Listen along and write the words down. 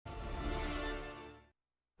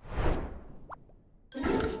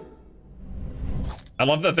I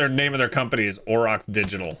love that their name of their company is Aurochs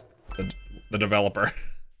Digital, the developer.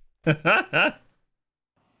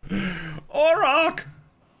 Auroch!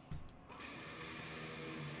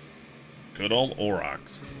 Good old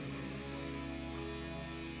Aurochs.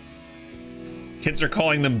 Kids are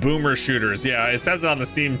calling them boomer shooters. Yeah, it says it on the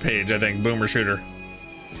Steam page, I think. Boomer shooter.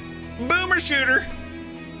 Boomer shooter!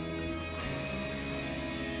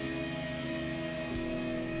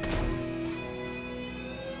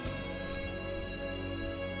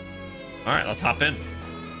 Alright, let's hop in.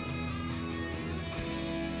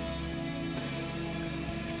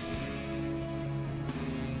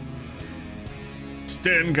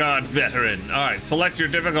 Stern Guard Veteran. Alright, select your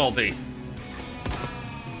difficulty.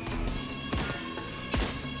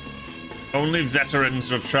 Only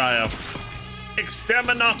veterans will triumph.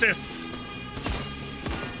 Exterminatus!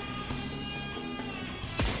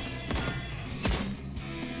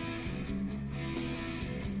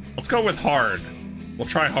 Let's go with hard. We'll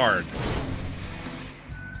try hard.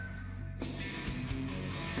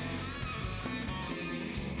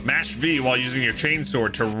 Mash V while using your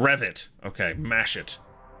chainsword to rev it. Okay, mash it.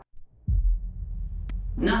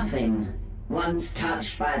 Nothing, once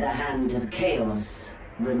touched by the hand of chaos,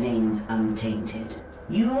 remains untainted.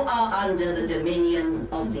 You are under the dominion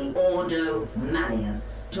of the Ordo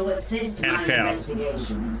Malleus to assist my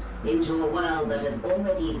investigations into a world that has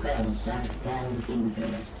already felt that fell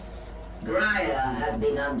influence. Graia has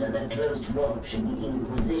been under the close watch of the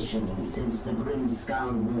Inquisition since the Grim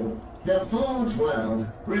Skull War. The Forge world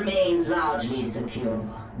remains largely secure,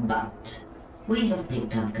 but we have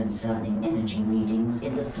picked up concerning energy readings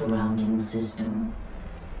in the surrounding system.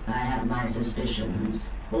 I have my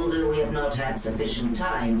suspicions, although we have not had sufficient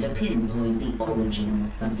time to pinpoint the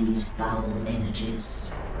origin of these foul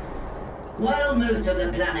energies. While most of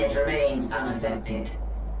the planet remains unaffected,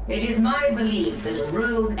 it is my belief that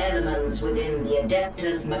rogue elements within the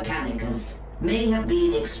Adeptus Mechanicus may have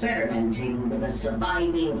been experimenting with a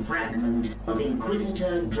surviving fragment of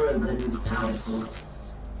Inquisitor Drogon's power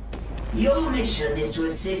source. Your mission is to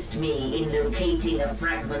assist me in locating a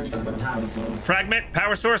fragment of the power source. Fragment,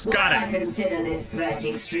 power source, got it. While I consider this threat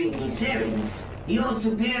extremely serious, your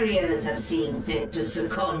superiors have seen fit to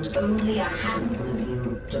second only a handful of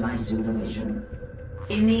you to my supervision.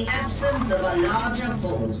 In the absence of a larger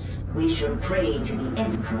force, we should pray to the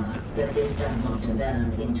Emperor that this does not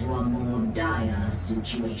develop into a more dire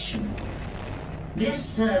situation. This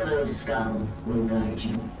servo skull will guide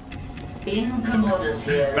you. In Commodus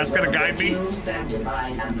here, that's gonna guide me.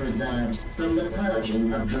 Sanctified and preserved from the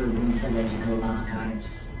purging of Drogon's heretical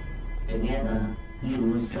archives. Together, you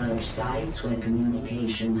will search sites where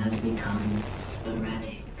communication has become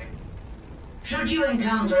sporadic. Should you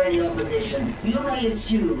encounter any opposition, you may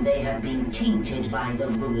assume they have been tainted by the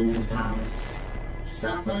ruinous powers.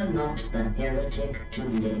 Suffer not the heretic to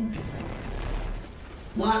live.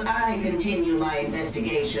 While I continue my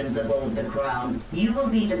investigations aboard the Crown, you will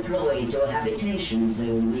be deployed to a habitation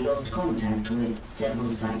zone we lost contact with several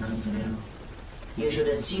cycles ago. You should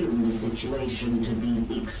assume the situation to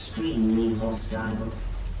be extremely hostile.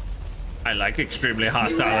 I like extremely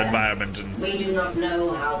hostile environments. We do not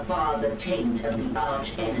know how far the taint of the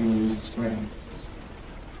arch enemy spreads.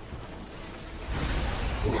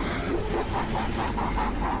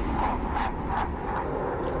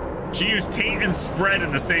 She used taint and spread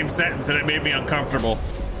in the same sentence and it made me uncomfortable.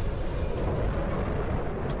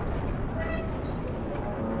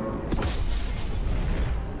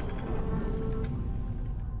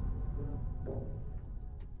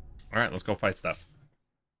 All right, let's go fight stuff.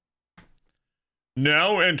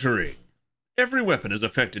 Now entering. Every weapon is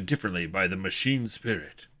affected differently by the machine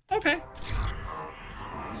spirit. Okay.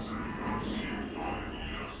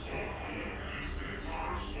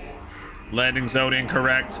 Landing zone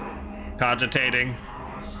incorrect. Cogitating.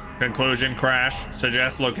 Conclusion crash.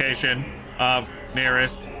 Suggest location of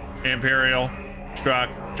nearest Imperial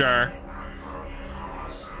structure.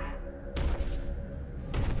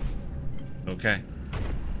 Okay.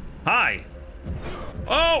 Hi.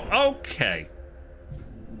 Oh, okay.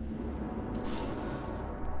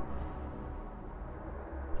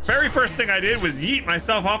 Very first thing I did was yeet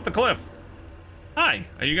myself off the cliff. Hi,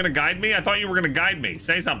 are you gonna guide me? I thought you were gonna guide me.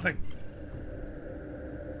 Say something.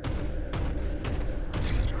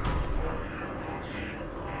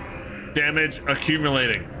 Damage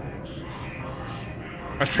accumulating.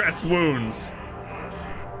 Address wounds.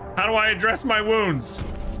 How do I address my wounds?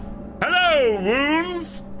 Hello,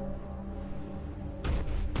 wounds!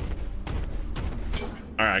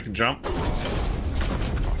 All right, I can jump.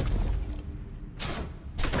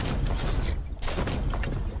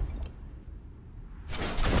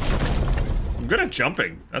 I'm good at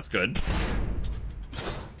jumping. That's good.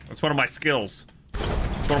 That's one of my skills.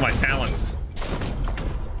 It's one of my talents.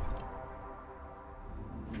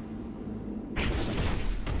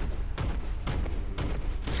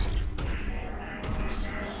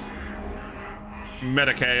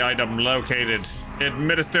 Medicae item located.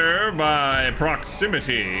 Administer by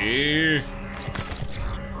proximity.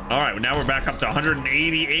 All right, now we're back up to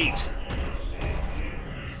 188.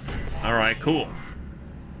 All right, cool.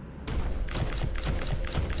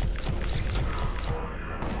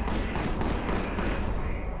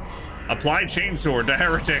 Apply chainsword to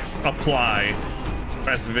heretics. Apply.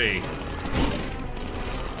 Press V.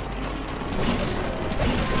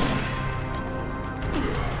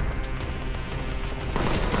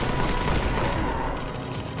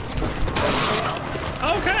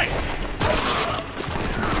 Okay.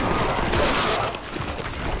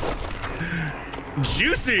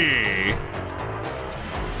 Juicy.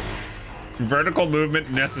 Vertical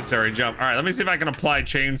movement necessary. Jump. All right, let me see if I can apply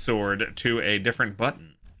chainsword to a different button.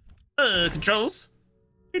 Controls.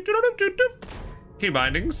 Key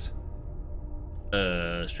bindings.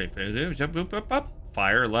 Straight jump, up.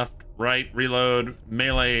 Fire, left, right, reload,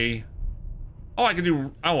 melee. Oh, I can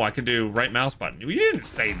do right mouse button. You didn't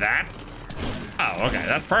say that. Oh, okay,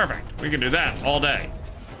 that's perfect. We can do that all day.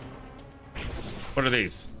 What are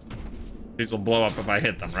these? These will blow up if I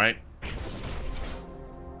hit them, right?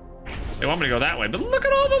 They want me to go that way, but look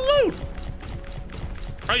at all the loot.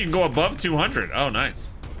 Oh, you can go above 200. Oh, nice.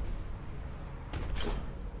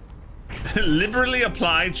 Liberally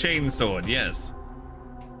apply chainsword, yes.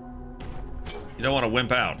 You don't want to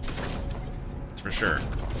wimp out. That's for sure.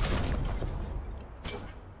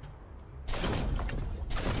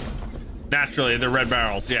 Naturally, they're red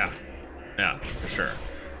barrels, yeah. Yeah, for sure.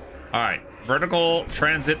 All right, vertical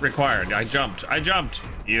transit required. I jumped.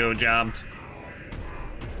 You jumped.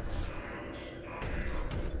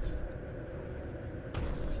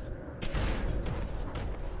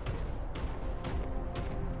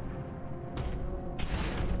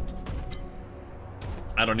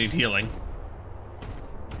 I don't need healing.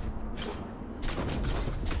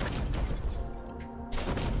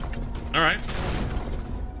 All right.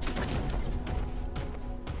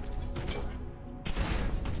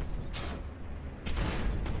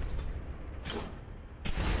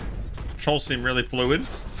 Controls seem really fluid.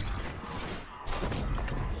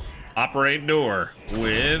 Operate door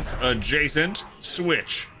with adjacent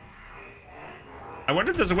switch. I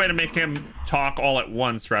wonder if there's a way to make him talk all at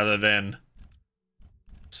once rather than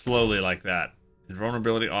slowly like that.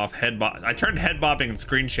 Invulnerability off, head bob. I turned head bobbing and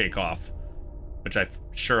screen shake off, which I'm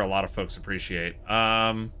sure a lot of folks appreciate.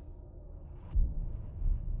 Retro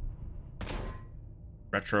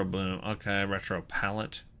bloom. Okay, retro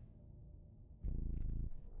palette.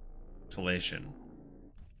 Isolation.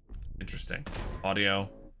 Interesting. Audio.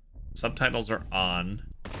 Subtitles are on.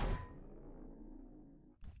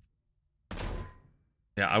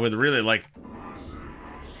 Yeah, I would really like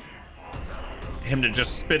him to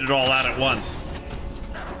just spit it all out at once.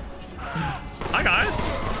 Hi, guys.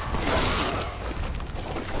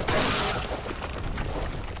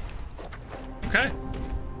 Okay.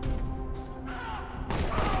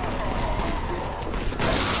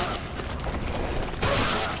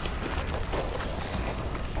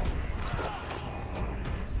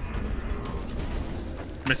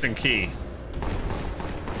 Missing key.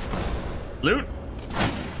 Loot.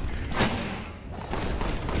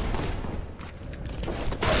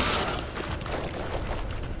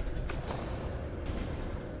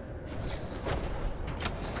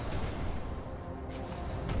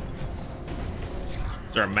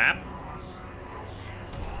 Is there a map?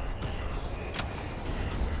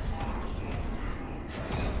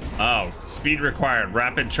 Oh, speed required.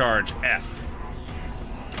 Rapid charge F.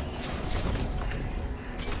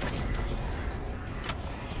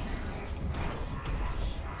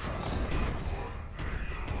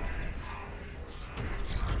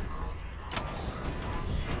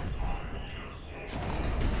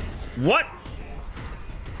 What?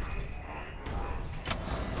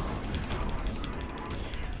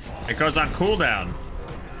 It goes on cooldown.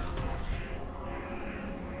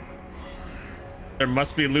 There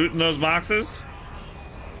must be loot in those boxes.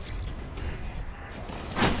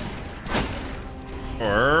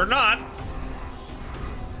 Or not.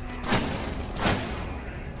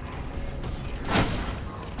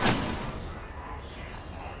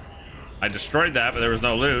 I destroyed that, but there was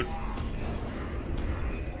no loot.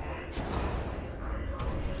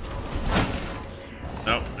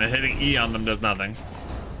 Nope, and hitting E on them does nothing.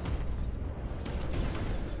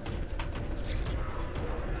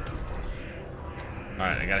 All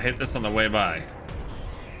right, I gotta hit this on the way by.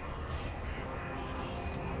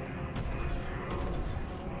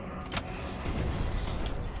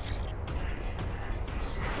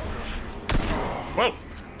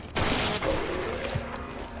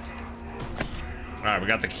 All right, we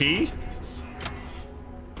got the key.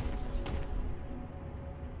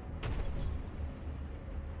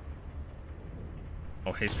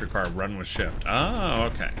 Oh, haste required, run with shift. Oh,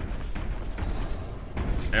 okay.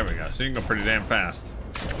 There we go. So you can go pretty damn fast.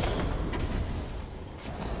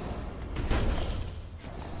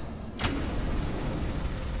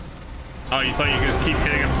 Oh, you thought you could just keep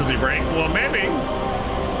hitting them till they break? Well, maybe.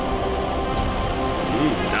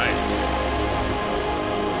 Ooh, nice.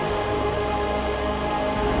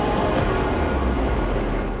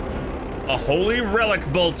 A holy relic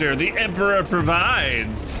bolter the Emperor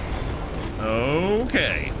provides.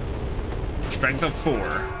 Okay. Strength of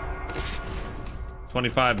 4.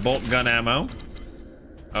 25 bolt gun ammo.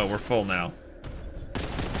 Oh, we're full now.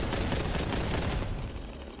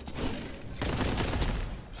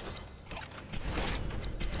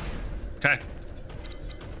 Okay.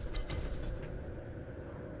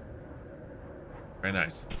 Very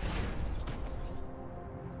nice.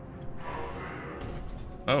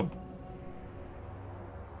 Oh.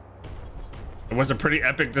 It was a pretty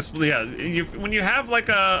epic display. Yeah, when you have like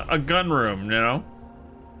a gun room, you know?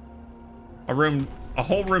 A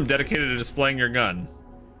whole room dedicated to displaying your gun.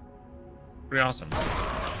 Pretty awesome.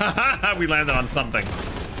 We landed on something.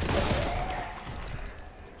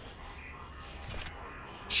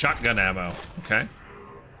 Shotgun ammo. Okay.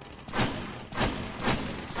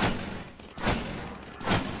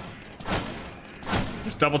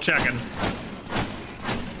 Just double checking.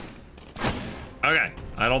 Okay.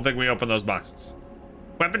 I don't think we open those boxes.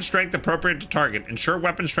 Weapon strength appropriate to target. Ensure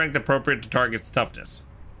weapon strength appropriate to target's toughness.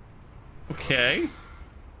 Okay.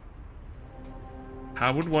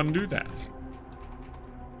 How would one do that?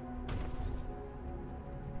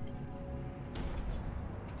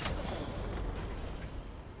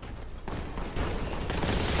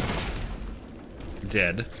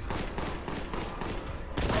 Dead.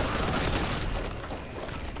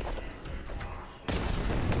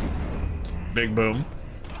 Big boom.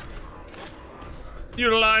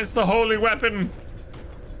 Utilize the holy weapon.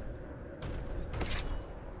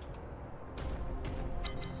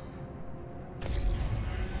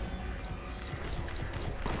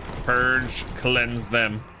 Purge, cleanse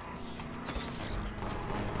them.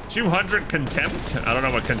 200 contempt? I don't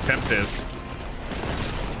know what contempt is.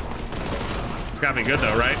 It's gotta be good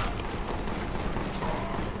though, right?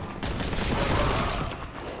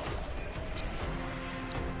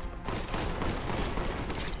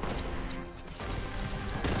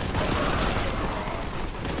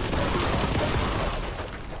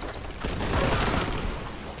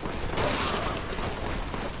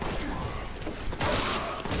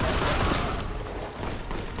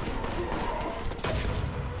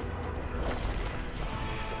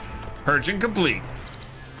 Purging complete.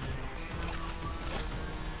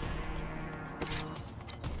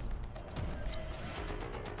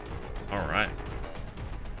 All right.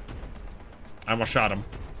 I almost shot him.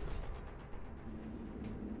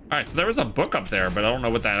 All right, so there was a book up there, but I don't know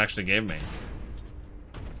what that actually gave me.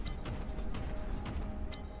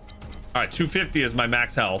 All right, 250 is my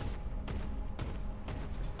max health.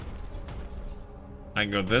 I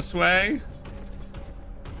can go this way.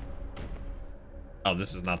 Oh,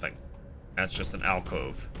 this is nothing. That's just an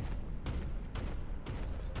alcove.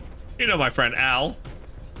 You know my friend Al.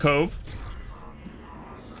 Cove.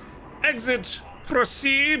 Exit.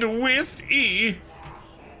 Proceed with E.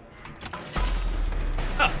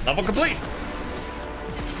 Oh, level complete.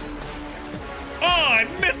 Oh, I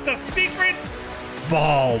missed the secret.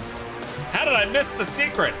 Balls. How did I miss the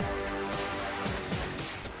secret?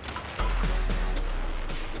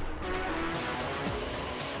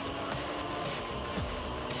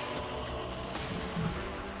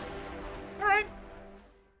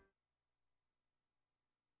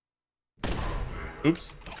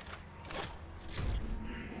 Oops.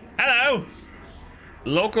 Hello.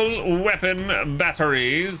 Local weapon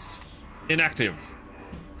batteries inactive.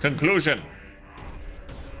 Conclusion.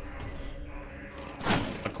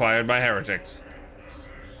 Acquired by heretics.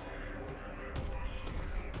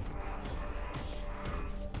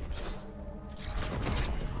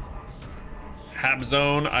 Hab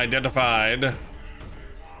zone identified.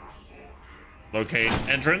 Locate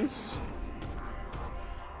entrance.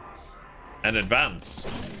 And advance.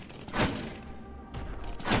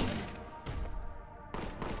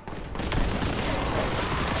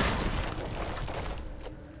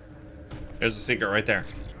 There's the secret right there.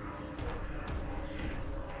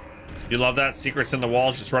 You love that? Secrets in the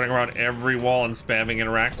walls, just running around every wall and spamming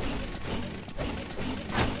interact.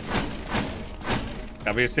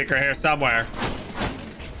 Gotta be a secret here somewhere.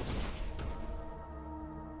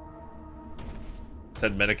 It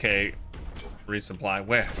said Medicaid resupply.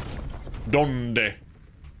 Where? Donde?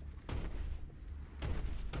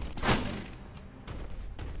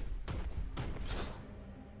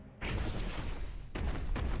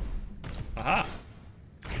 Aha.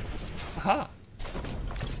 Aha.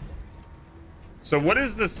 So what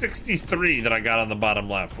is the 63 that I got on the bottom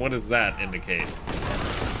left? What does that indicate?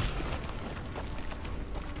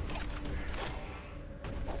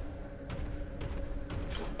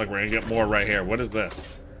 Like we're gonna get more right here. What is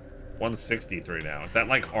this? 163 now. Is that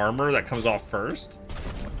like armor that comes off first?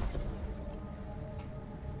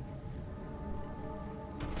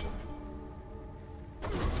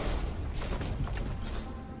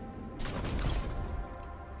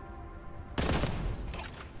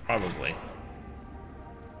 Probably.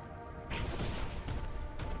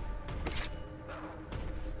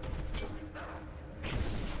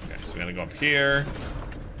 Okay, so we're gonna go up here.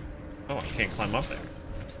 Oh, I can't climb up there.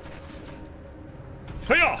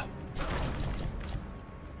 Hiya!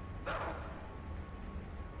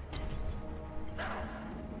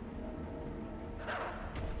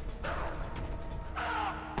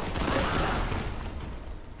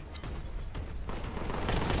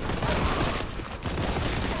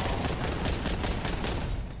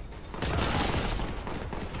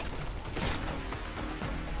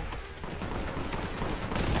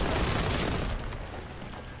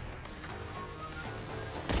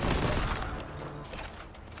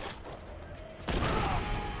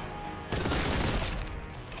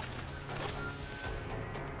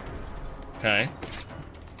 Okay.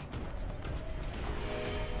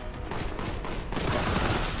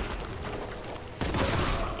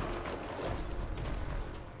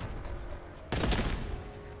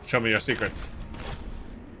 Show me your secrets.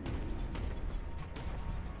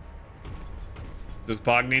 Does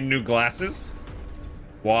Bog need new glasses?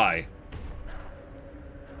 Why?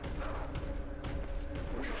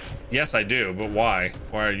 Yes, I do, but why?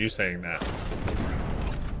 Why are you saying that?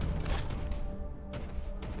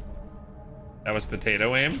 That was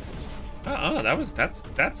potato aim?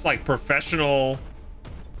 That's like professional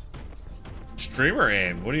streamer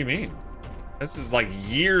aim. What do you mean? This is like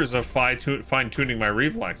years of fine-tuning my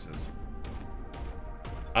reflexes.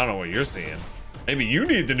 I don't know what you're seeing. Maybe you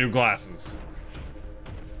need the new glasses.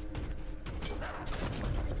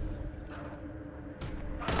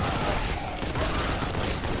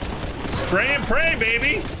 Spray and pray,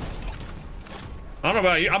 baby. I don't know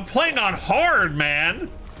about you. I'm playing on hard, man.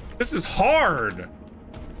 This is hard.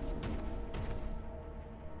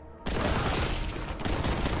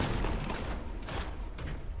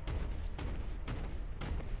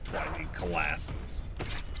 Do I need glasses?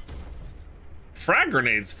 Frag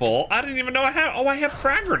grenades full? I didn't even know I have. Oh, I have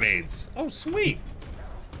frag grenades. Oh, sweet.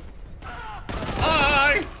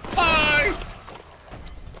 Hi.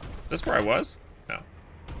 This where I was? No.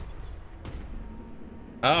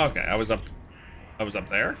 Oh, okay. I was up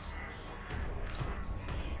there.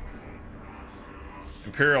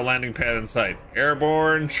 Imperial landing pad in sight.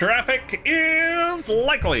 Airborne traffic is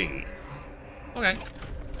likely. Okay.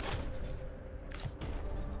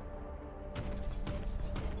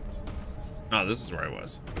 Oh, this is where I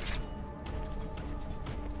was.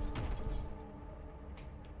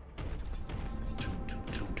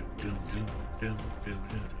 All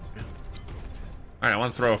right, I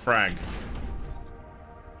want to throw a frag.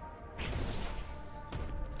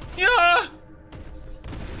 Yeah.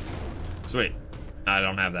 Sweet. I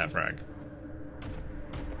don't have that frag.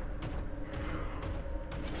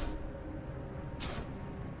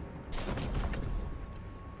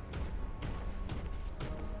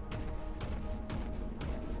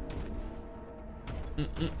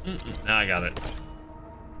 Now I got it.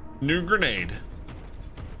 New grenade.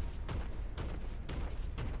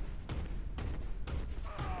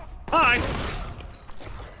 Hi.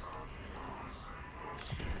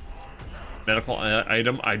 Medical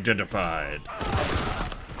item identified.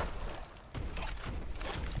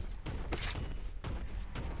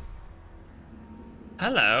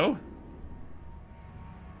 Hello.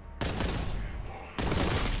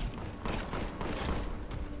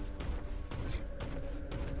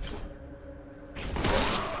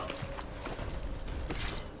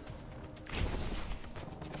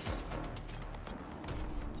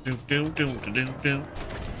 Do.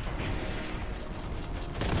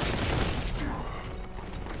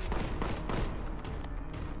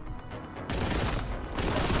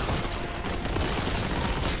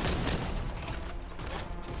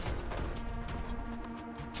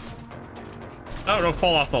 Oh, don't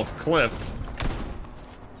fall off the cliff.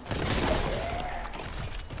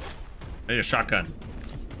 I need a shotgun.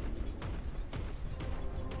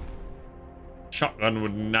 Shotgun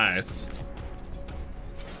would be nice.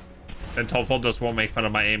 And Tolfold just won't make fun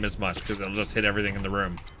of my aim as much because it'll just hit everything in the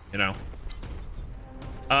room, you know?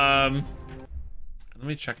 Let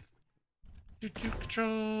me check.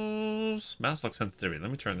 Controls. Mouse lock sensitivity.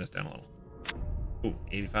 Let me turn this down a little. Ooh,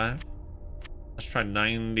 85. Let's try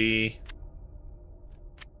 90.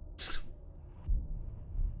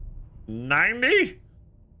 90?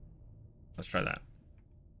 Let's try that.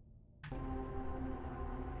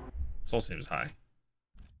 Soul seems high.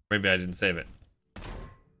 Maybe I didn't save it.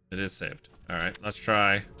 It is saved. All right, let's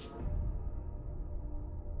try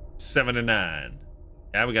 7 to 9.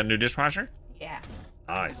 Yeah, we got a new dishwasher? Yeah.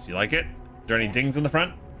 Nice. You like it? Is there any dings in the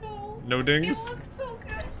front? No. No dings? It looks so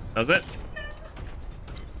good. Does it?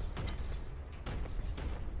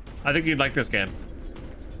 I think you'd like this game.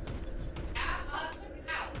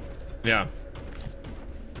 Yeah.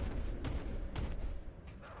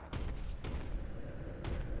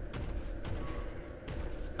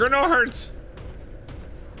 Gurno hurts.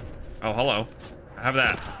 Oh, hello. I have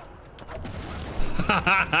that.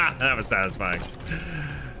 That was satisfying.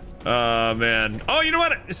 Oh man. Oh, you know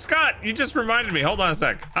what, Scott? You just reminded me. Hold on a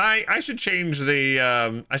sec. I should change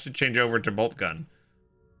the. I should change over to Boltgun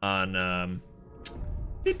on. On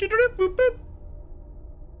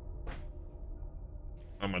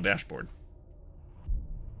my dashboard.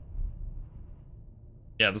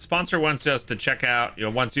 Yeah, the sponsor wants us to check out,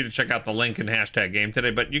 wants you to check out the link and hashtag game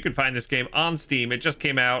today, but you can find this game on Steam. It just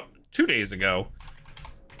came out 2 days ago.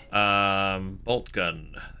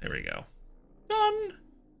 Boltgun. There we go. Done.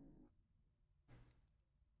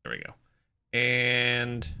 There we go.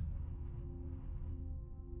 And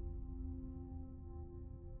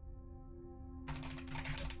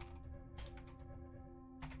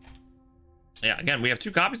yeah, again, we have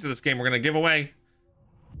 2 copies of this game we're going to give away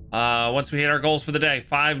once we hit our goals for the day.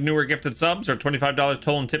 5 newer gifted subs or $25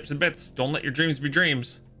 total in tips and bits. Don't let your dreams be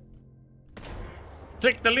dreams.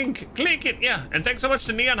 Click the link. Click it. Yeah. And thanks so much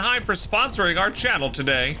to Neon High for sponsoring our channel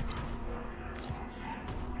today.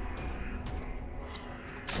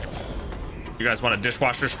 You guys want a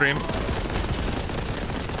dishwasher stream?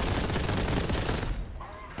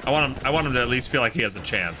 I want him to at least feel like he has a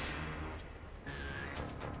chance.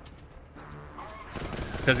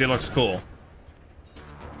 Because he looks cool.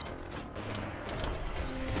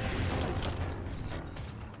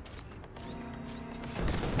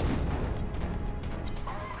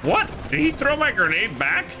 What? Did he throw my grenade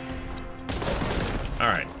back? All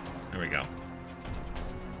right, there we go.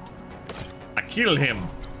 I killed him.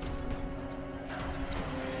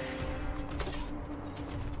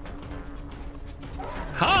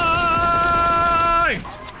 Hi!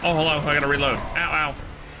 Oh, hello, I gotta reload. Ow, ow.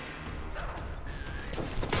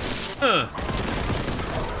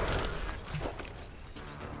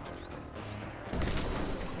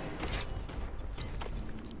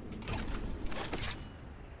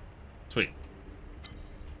 Sweet.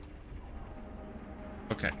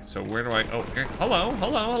 Okay, so where do I... Oh, here. Hello,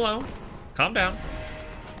 hello, hello. Calm down.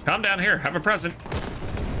 Calm down here. Have a present.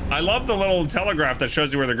 I love the little telegraph that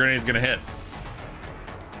shows you where the grenade's gonna hit.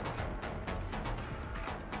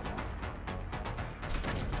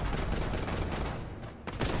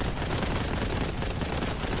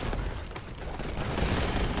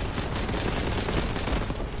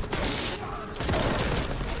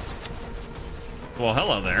 Well,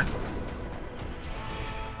 hello there.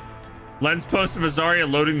 Lens post of Azaria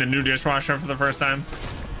loading the new dishwasher for the first time.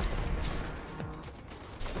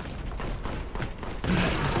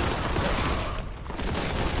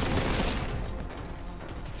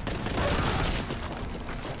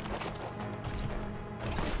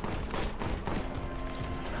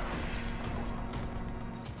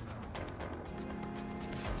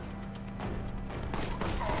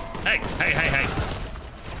 Hey.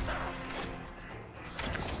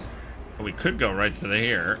 We could go right to the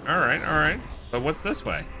here. All right. But what's this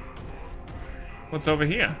way? What's over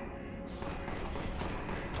here?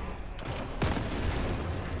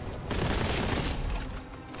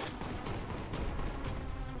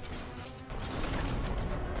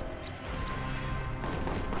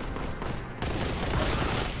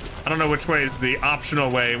 I don't know which way is the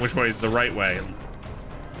optional way and which way is the right way.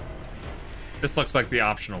 This looks like the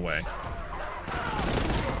optional way.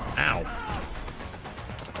 Ow.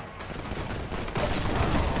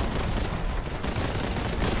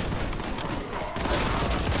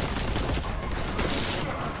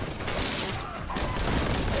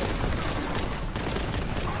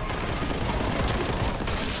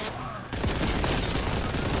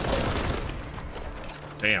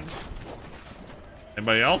 Damn.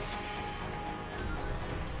 Anybody else?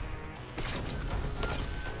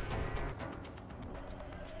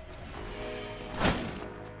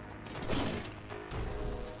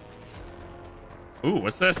 Ooh,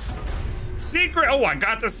 what's this? Secret. Oh, I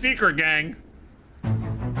got the secret, gang.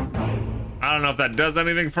 I don't know if that does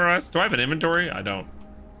anything for us. Do I have an inventory? I don't.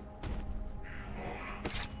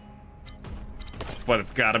 But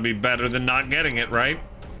it's got to be better than not getting it, right?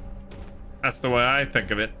 That's the way I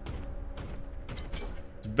think of it.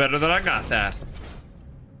 It's better that I got that.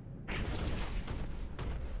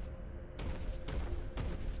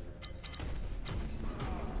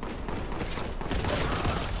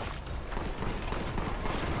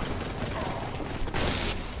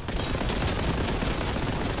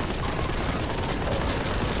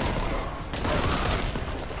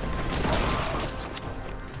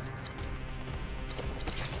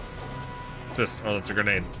 What's this? Oh, that's a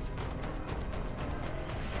grenade.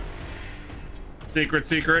 Secret,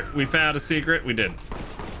 secret. We found a secret. We did.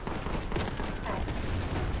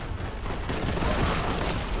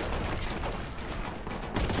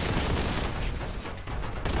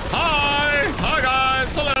 Hi! Hi,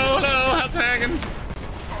 guys! Hello, hello! How's it hanging?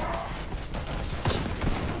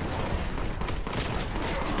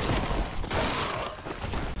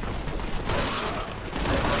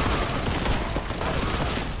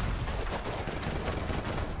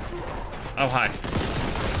 Oh, hi.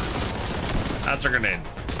 That's a grenade.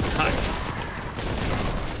 Hi.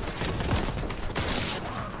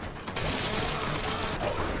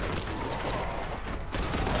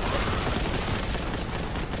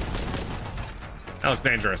 That looks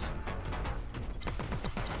dangerous.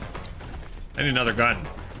 I need another gun.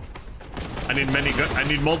 I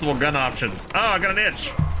need multiple gun options. Oh, I got an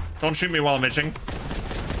itch. Don't shoot me while I'm itching.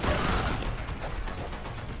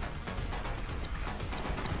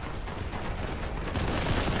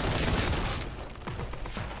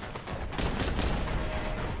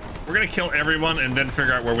 We're gonna kill everyone and then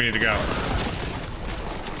figure out where we need to go.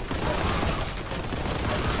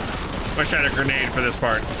 Wish I had a grenade for this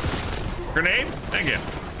part. Grenade? Thank you.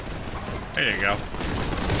 There you go.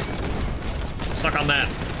 Suck on that.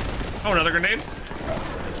 Oh, another grenade?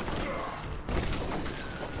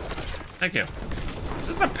 Thank you. Is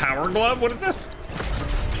this a power glove? What is this?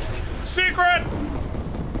 Secret!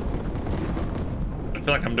 I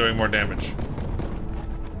feel like I'm doing more damage.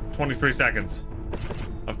 23 seconds.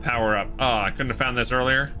 Of power up. Oh, I couldn't have found this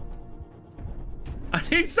earlier. I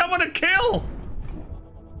need someone to kill.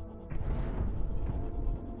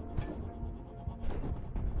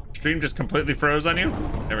 Stream just completely froze on you.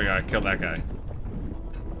 There we go. I killed that guy.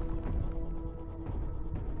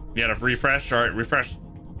 You had to refresh. All right, refresh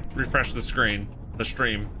the screen. The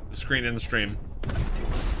screen in the stream.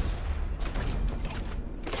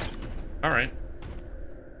 All right.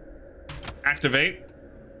 Activate.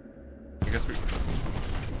 I guess we.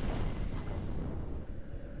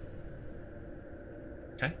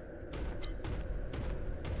 Okay.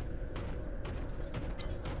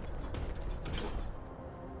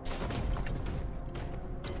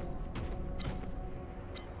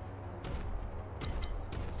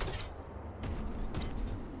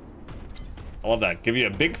 I love that. Give you a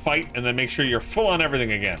big fight and then make sure you're full on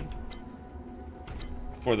everything again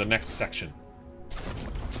for the next section.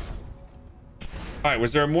 All right,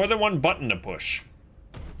 was there more than one button to push?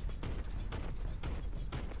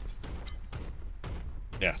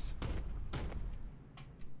 Yes.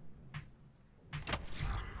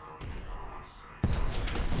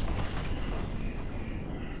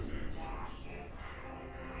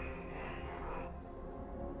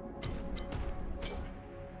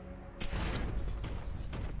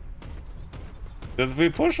 Did we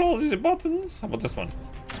push all these buttons? How about this one?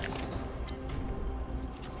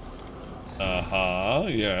 Uh-huh,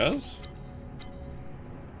 yes.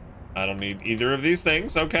 I don't need either of these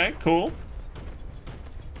things. Okay, cool.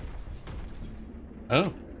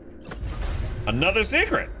 Oh. Another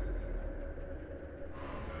secret.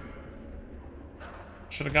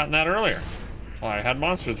 Should have gotten that earlier. Well, I had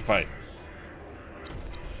monsters to fight.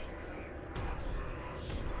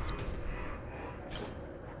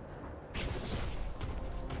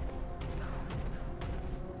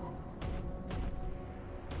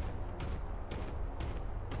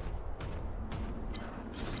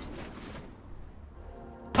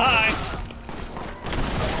 Hi.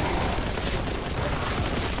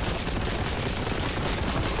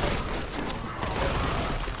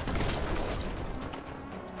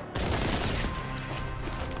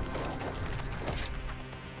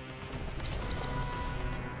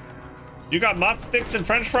 You got mott sticks and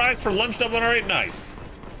french fries for lunch, Dublin? All right, nice.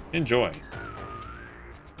 Enjoy.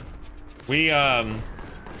 We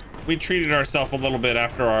treated ourselves a little bit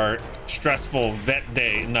after our stressful vet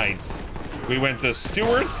day nights. We went to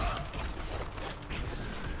Stewart's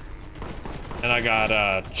and I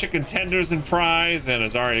got chicken tenders and fries, and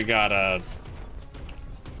Azari got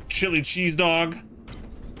chili cheese dog.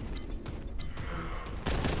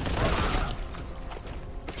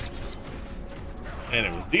 And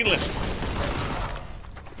it was delicious.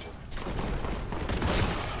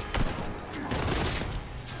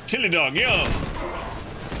 Chili dog, yum.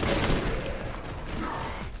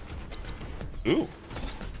 Ooh.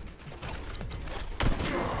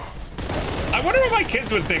 I wonder what my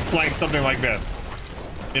kids would think playing something like this.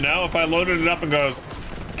 You know, if I loaded it up and goes,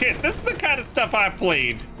 kid, this is the kind of stuff I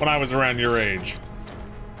played when I was around your age.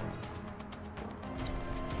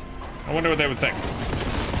 I wonder what they would think.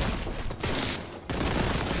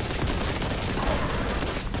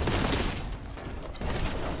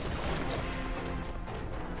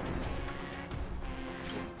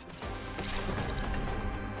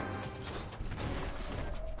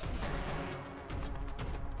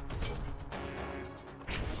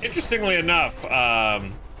 Interestingly enough,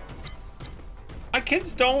 my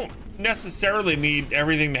kids don't necessarily need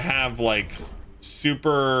everything to have like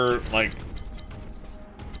super like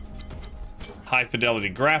high fidelity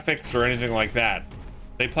graphics or anything like that.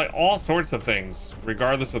 They play all sorts of things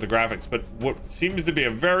regardless of the graphics, but what seems to be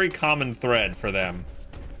a very common thread for them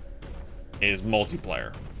is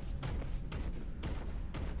multiplayer.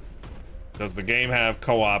 Does the game have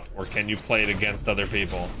co-op, or can you play it against other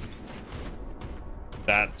people?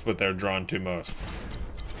 That's what they're drawn to most.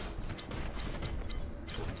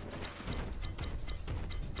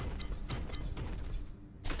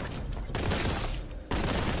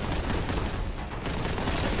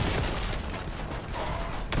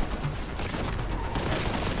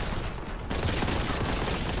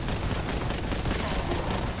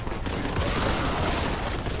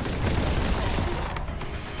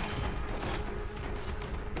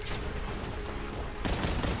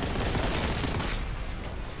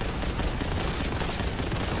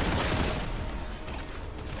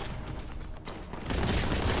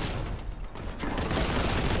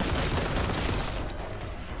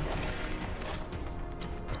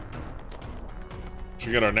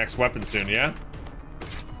 Should get our next weapon soon, yeah?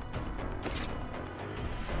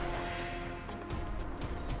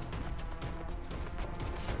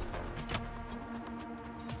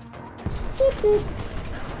 Boop, boop.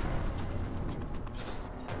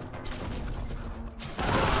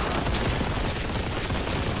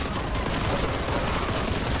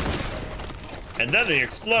 And then they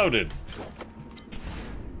exploded.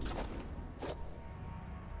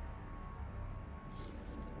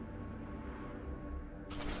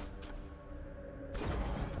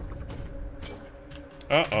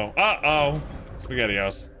 Uh-oh, uh-oh.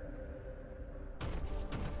 SpaghettiOs.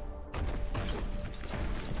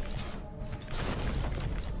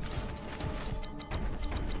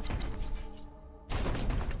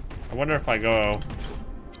 I wonder if I go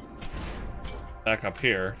back up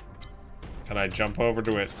here, can I jump over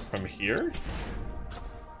to it from here?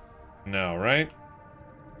 No, right?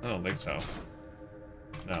 I don't think so.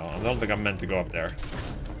 No, I don't think I'm meant to go up there.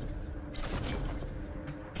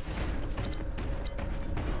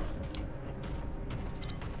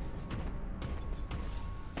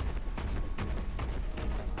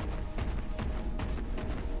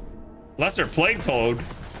 Lesser plague toad.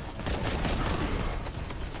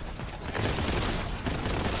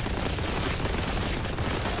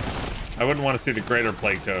 I wouldn't want to see the greater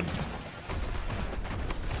plague toad.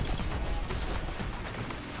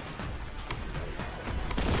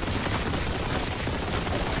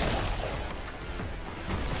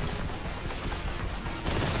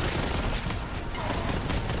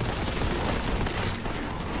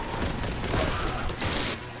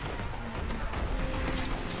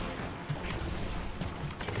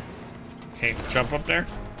 Can't jump up there?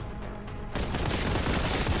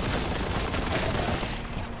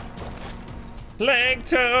 Plague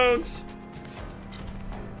toads!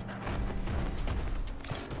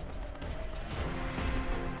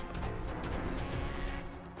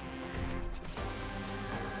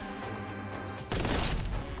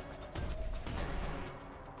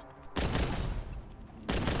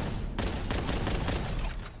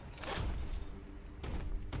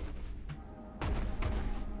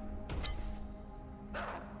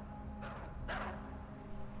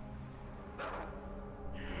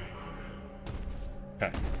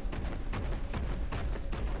 Okay.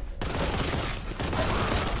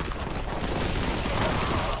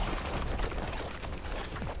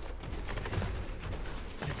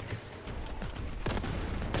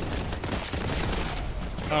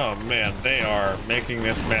 Oh man, they are making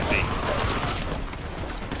this messy.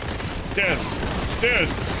 Dudes,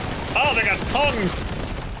 dudes. Oh, they got tongues.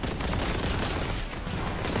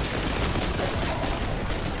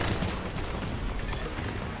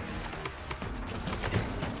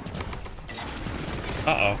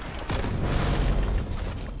 Uh-oh.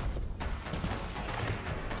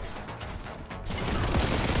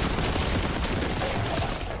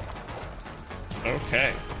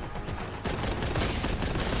 Okay.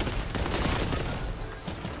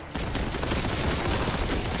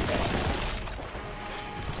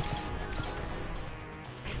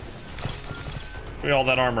 Give me all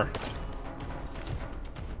that armor.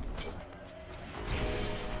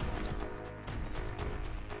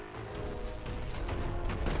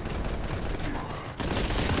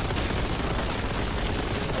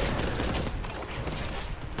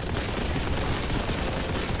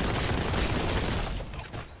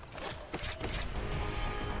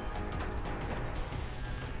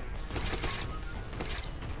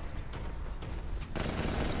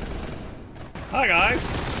 Hi,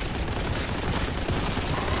 guys.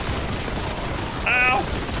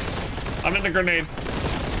 Ow! I'm in the grenade.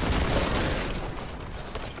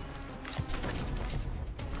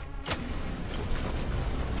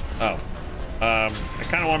 Oh. I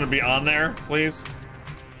kind of want to be on there, please.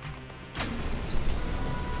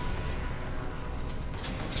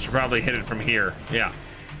 Should probably hit it from here. Yeah.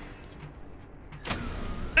 There,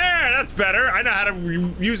 that's better. I know how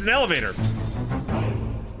to use an elevator.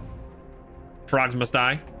 Frogs must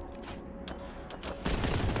die.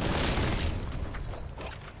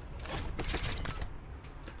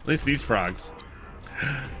 At least these frogs.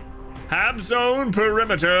 Have zone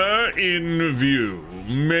perimeter in view.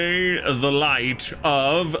 May the light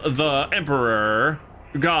of the Emperor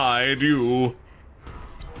guide you.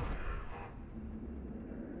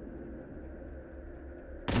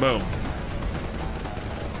 Boom.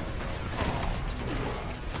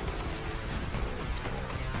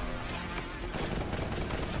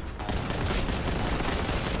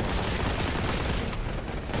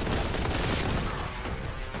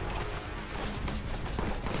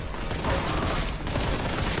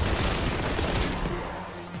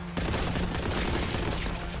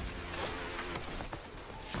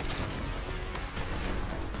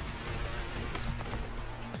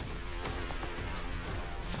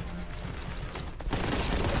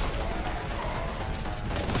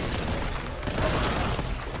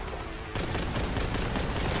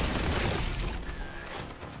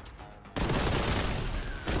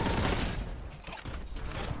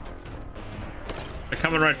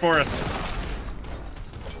 Coming right for us.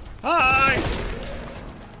 Hi!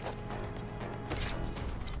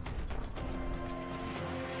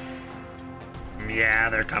 Yeah,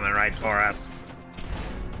 they're coming right for us.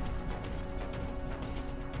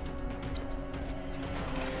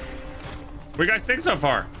 What do you guys think so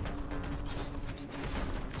far?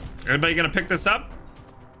 Anybody gonna pick this up?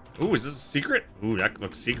 Ooh, is this a secret? Ooh, that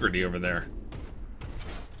looks secrety over there.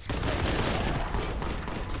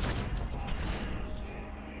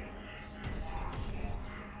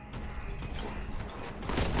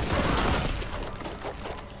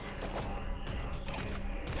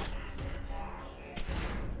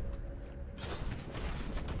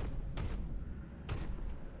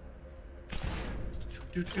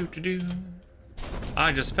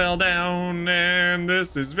 I just fell down and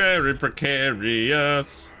this is very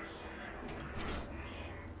precarious.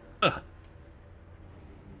 Ugh.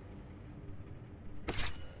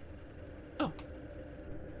 Oh.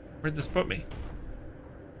 Where'd this put me?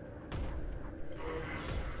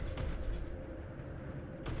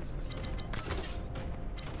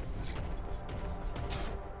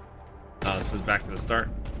 Oh, this is back to the start.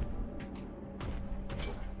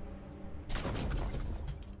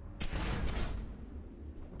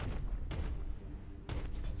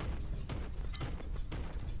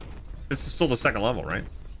 This is still the second level, right?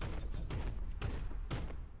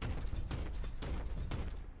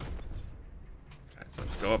 Okay, so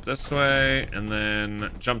let's go up this way and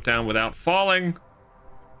then jump down without falling.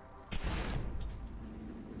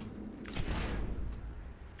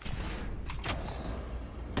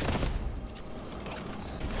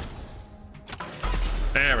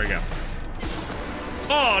 There we go.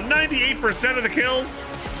 Oh, 98% of the kills.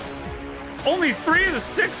 Only 3 of the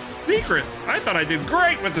 6 secrets. I thought I did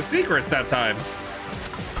great with the secrets that time.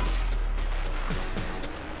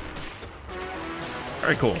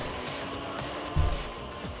 Very cool.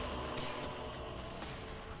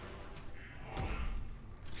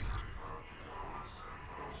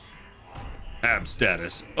 Ab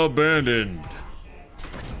status abandoned.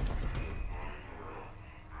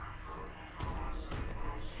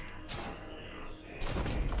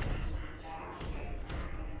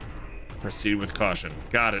 Proceed with caution.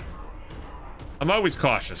 Got it. I'm always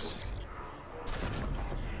cautious.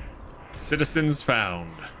 Citizens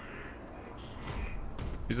found.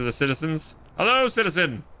 These are the citizens. Hello,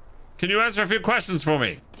 citizen. Can you answer a few questions for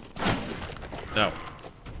me? No.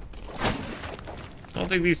 I don't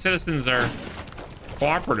think these citizens are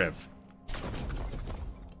cooperative.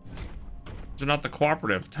 They're not the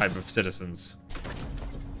cooperative type of citizens.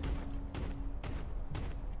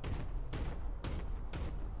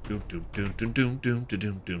 Doom doom doom doom doom doom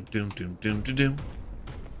doom doom doom doom doom doom.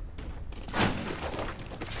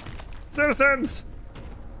 Citizens!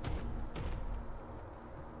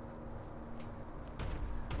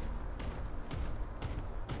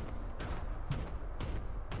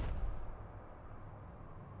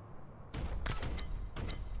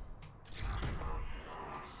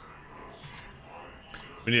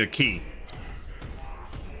 We need a key.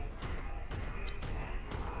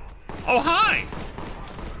 Oh, hi!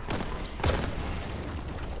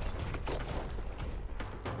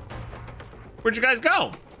 Where'd you guys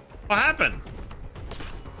go? What happened?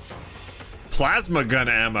 Plasma gun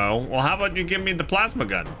ammo? Well, how about you give me the plasma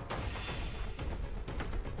gun?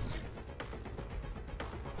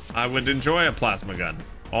 I would enjoy a plasma gun.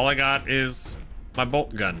 All I got is my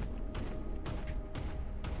bolt gun.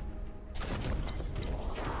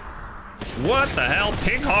 What the hell?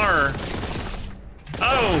 Pink horror.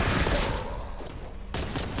 Oh.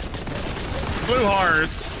 Blue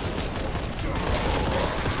horrors.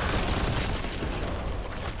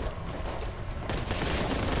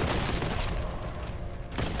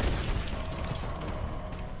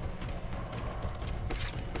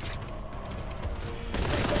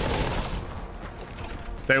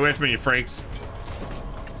 Stay away from me, you freaks.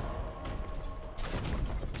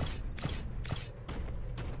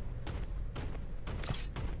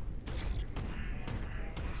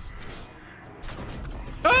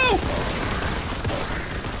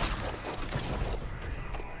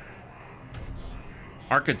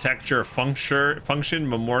 Architecture, function,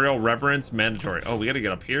 memorial, reverence, mandatory. Oh, we gotta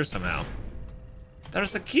get up here somehow.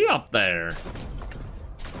 There's a key up there.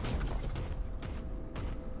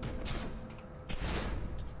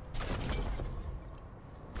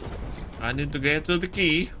 I need to get to the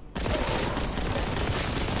key.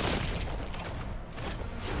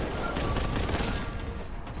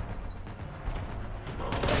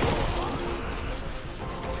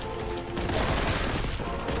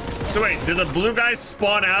 So wait, did the blue guys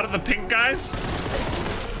spawn out of the pink guys?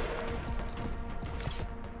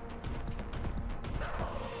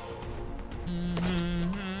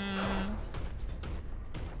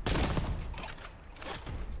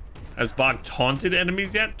 Has Bog taunted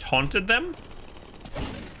enemies yet? Taunted them?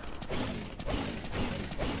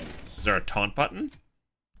 Is there a taunt button?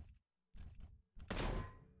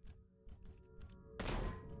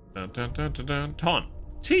 Dun, dun, dun, dun, dun. Taunt.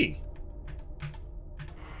 T.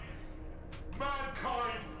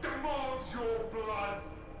 Mankind demands your blood.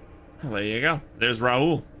 Well, there you go. There's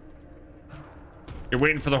Raoul. You're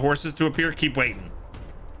waiting for the horses to appear? Keep waiting.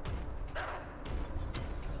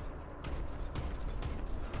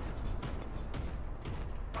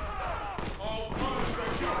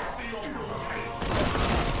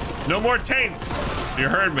 No more taints. You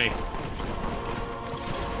heard me.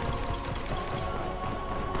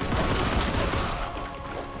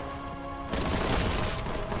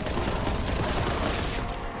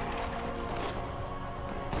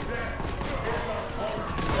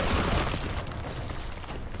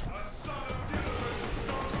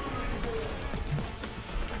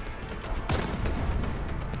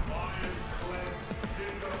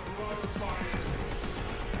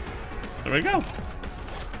 There we go.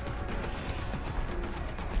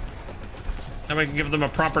 Now we can give them a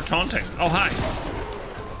proper taunting. Oh, hi.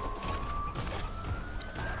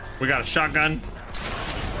 We got a shotgun.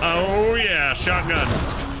 Oh, yeah, shotgun.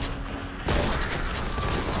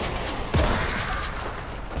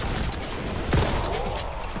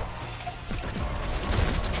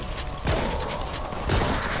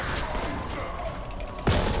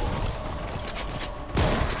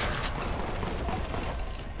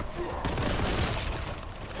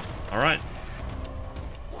 All right.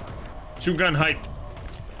 Two-gun hype.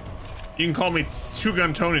 You can call me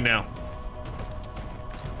Two-Gun Tony now.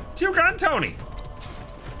 Two-Gun Tony.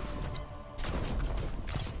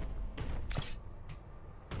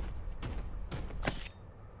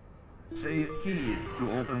 Save keys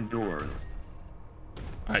to open doors.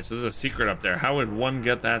 All right, so there's a secret up there. How would one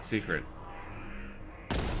get that secret?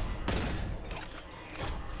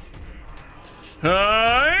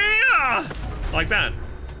 Yeah! Like that.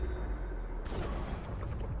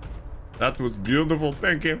 That was beautiful,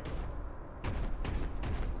 thank you.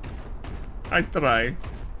 I try.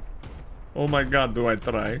 Oh my god, do I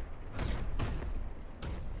try.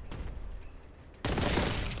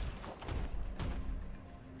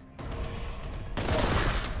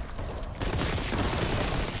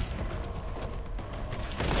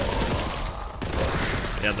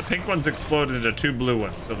 Yeah, the pink ones exploded into 2 blue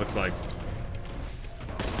ones, it looks like.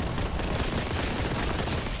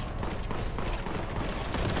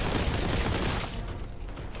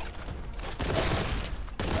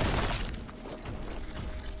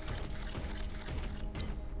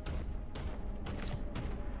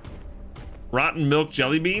 Rotten milk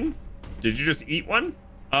jelly bean? Did you just eat one?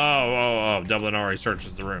 Oh, Dublin already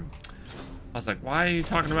searches the room. I was like, why are you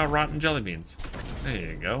talking about rotten jelly beans? There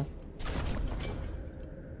you go.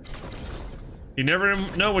 You never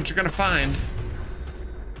know what you're gonna find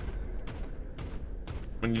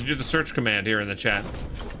when you do the search command here in the chat.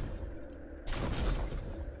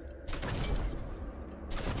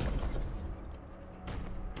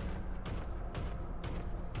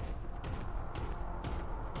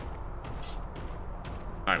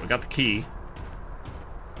 All right, we got the key.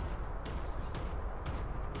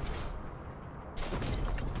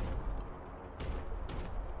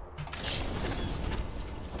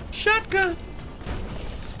 Shotgun.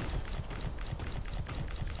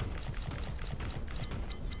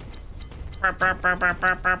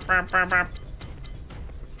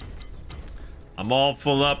 I'm all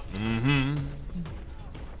full up.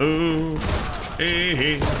 Ooh,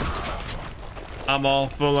 hey. I'm all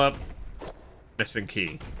full up. Missing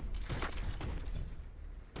key.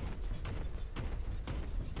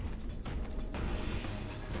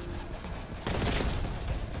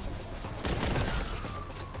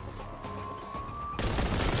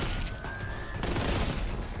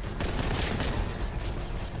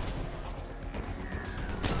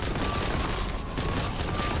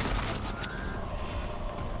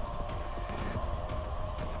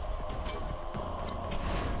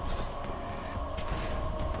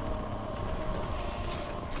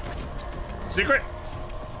 Secret.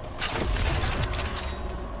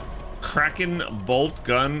 Kraken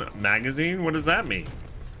Boltgun magazine? What does that mean?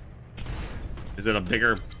 Is it a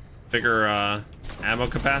bigger ammo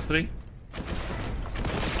capacity?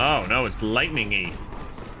 Oh no, it's lightning-y.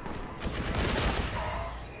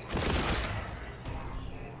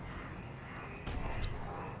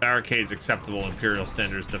 Barricades acceptable. Imperial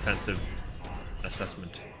standards defensive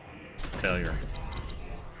assessment failure.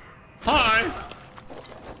 Hi.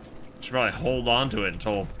 Should probably hold on to it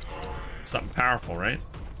until something powerful, right?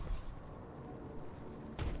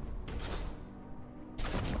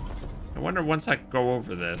 I wonder once I go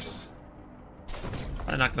over this,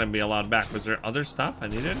 I'm not going to be allowed back. Was there other stuff I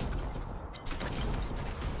needed?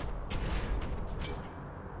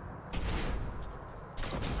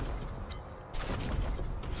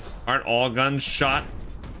 Aren't all guns shot?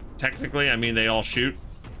 Technically, I mean, they all shoot.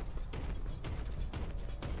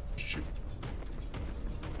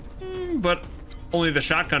 But only the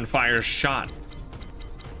shotgun fires shot.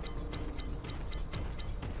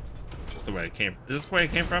 That's the way it came. Is this the way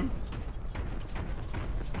it came from?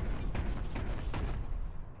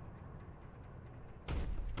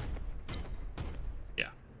 Yeah.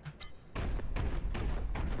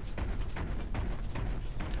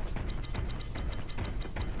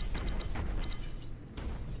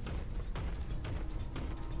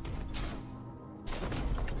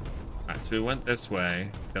 Alright, so we went this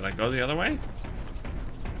way. Did I go the other way?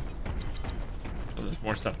 Oh, there's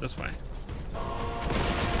more stuff this way.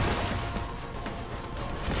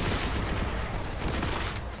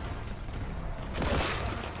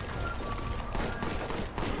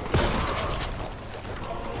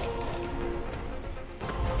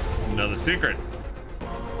 Another secret.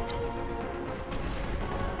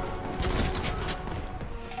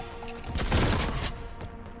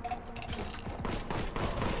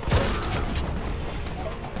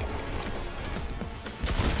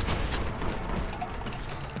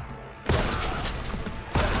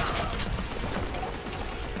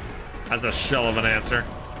 That's a shell of an answer.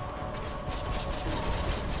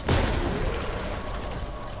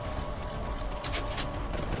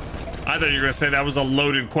 I thought you were gonna say that was a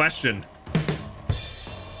loaded question.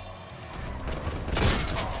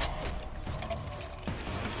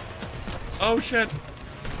 Oh shit.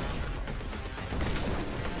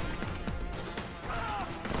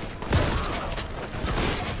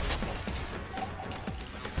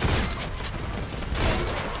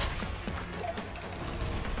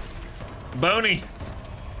 Boney.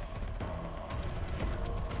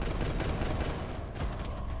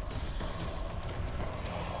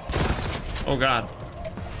 Oh God.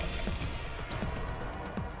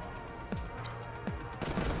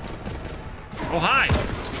 Oh hi.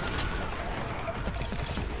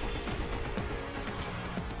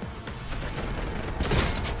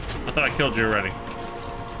 I thought I killed you already.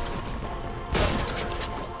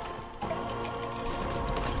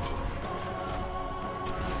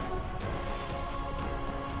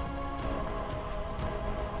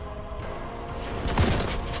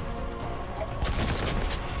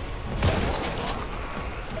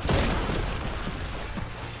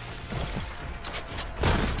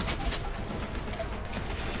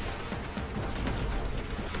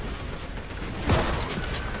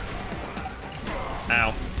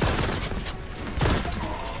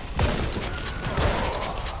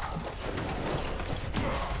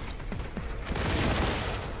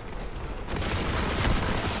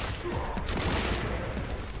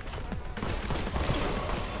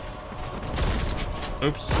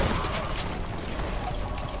 Oops.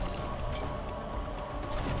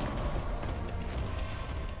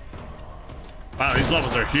 Wow, these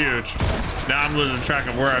levels are huge. Now I'm losing track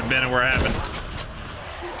of where I've been and where I haven't.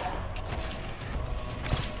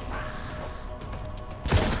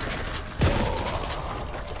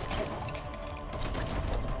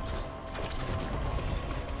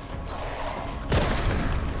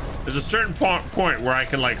 There's a certain point where I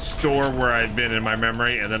can like store where I'd been in my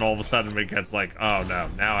memory, and then all of a sudden it gets like, oh no,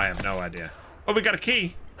 now I have no idea. Oh, we got a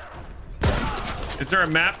key. Is there a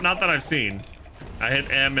map? Not that I've seen. I hit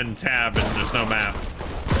M and tab and there's no map.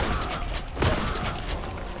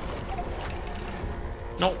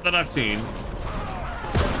 Not that I've seen.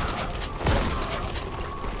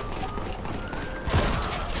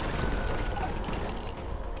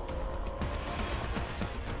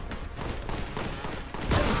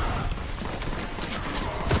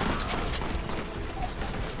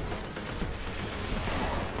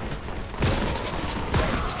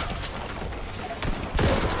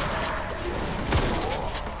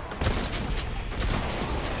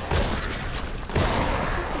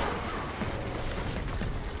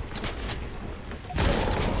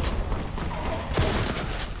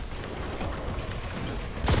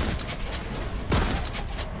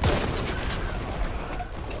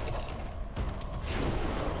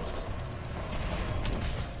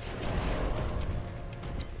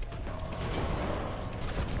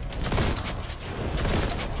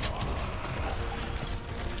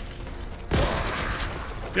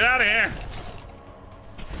 Get out of here!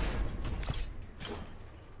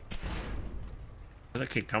 Where's that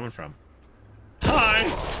kid coming from? Hi!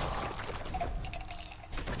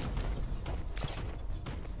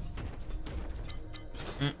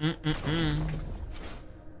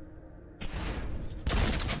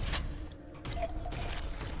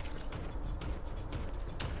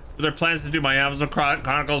 Were there plans to do my Amazon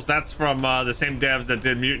Chronicles? That's from the same devs that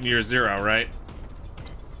did Mutant Year Zero, right?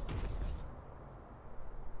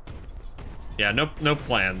 Yeah, no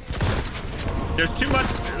plans. There's too much.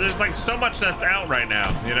 There's like so much that's out right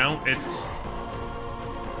now. You know, it's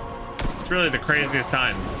really the craziest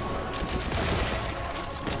time.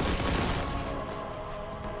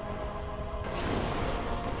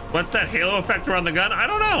 What's that halo effect around the gun? I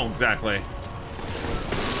don't know exactly.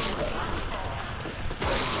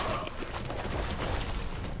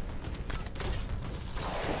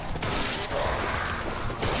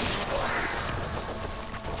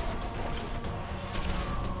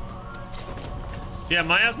 Yeah,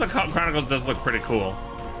 Miasma Chronicles does look pretty cool.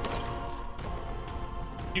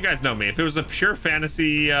 You guys know me. If it was a pure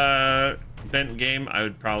fantasy bent game, I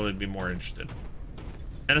would probably be more interested.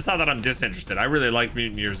 And it's not that I'm disinterested. I really like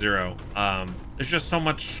Mutant Year Zero. There's just so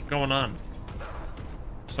much going on.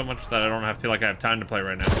 So much that I don't feel like I have time to play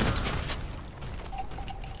right now.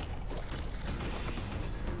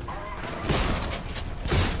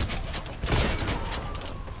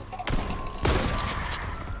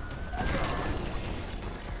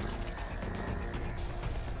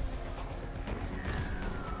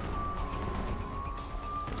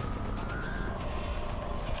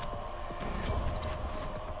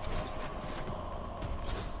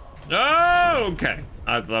 Okay,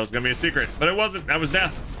 I thought that was gonna be a secret, but it wasn't. That was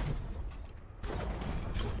death.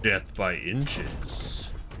 Death by inches.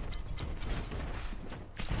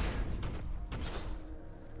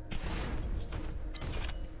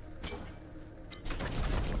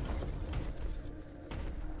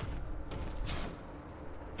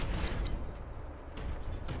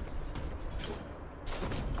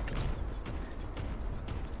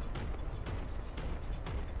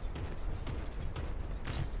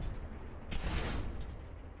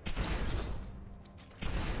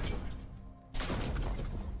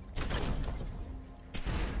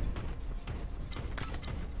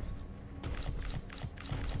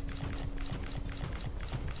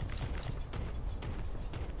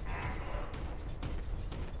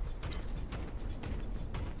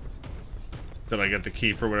 Did I get the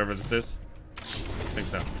key for whatever this is? I think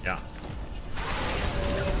so, yeah.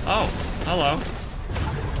 Oh, hello.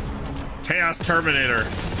 Chaos Terminator.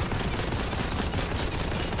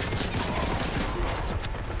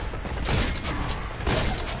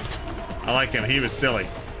 I like him, he was silly.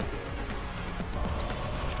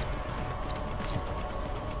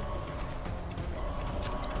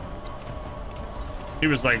 He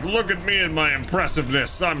was like, look at me and my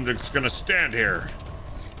impressiveness. I'm just gonna stand here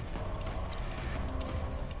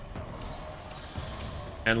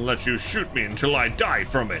and let you shoot me until I die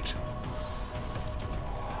from it.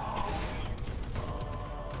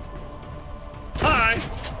 Hi.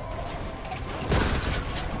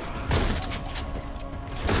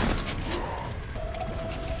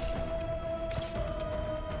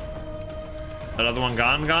 That other one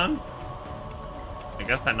gone? I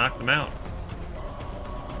guess I knocked them out.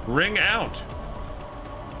 Ring out.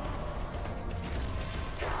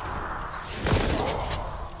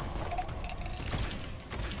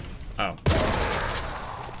 Oh.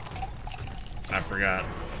 I forgot.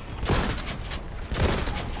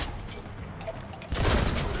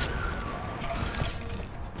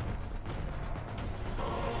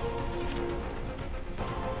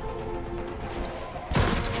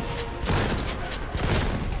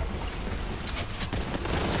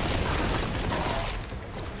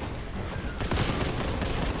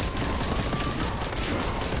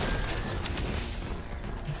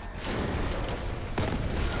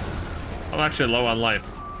 I'm actually low on life.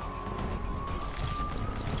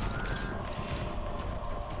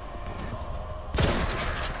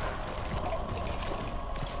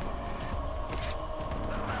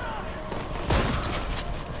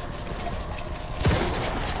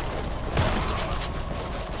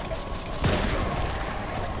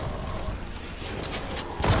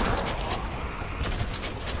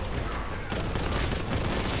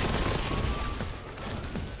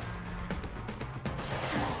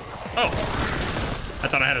 Oh, I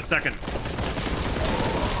thought I had a second.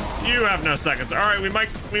 You have no seconds. All right,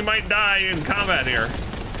 we might die in combat here.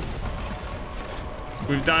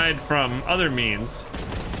 We've died from other means.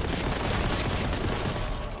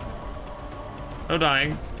 No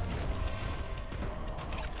dying.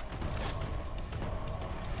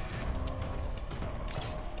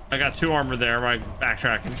 I got 2 armor there by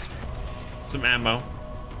backtracking. Some ammo.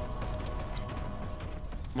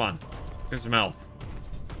 Come on, here's some health.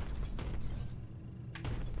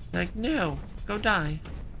 Like, no, go die.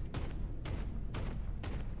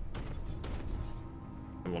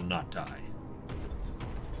 I will not die.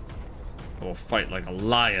 I will fight like a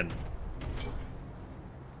lion.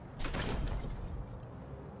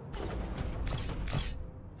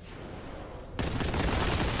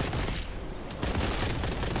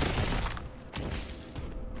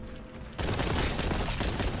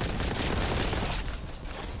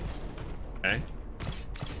 Okay.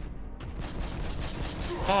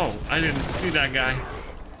 Oh, I didn't see that guy.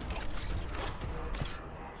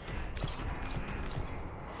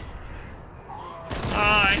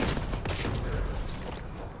 Hi.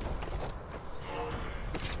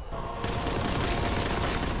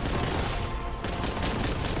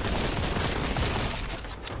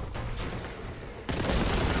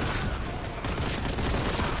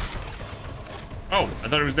 Oh, I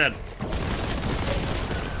thought he was dead.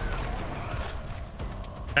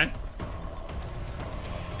 Okay.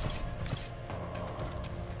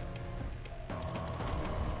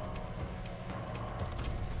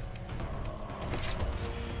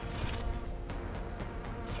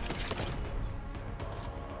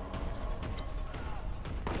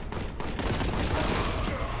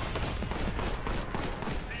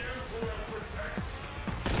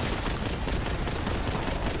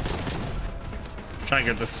 Try and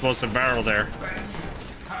get the explosive barrel there.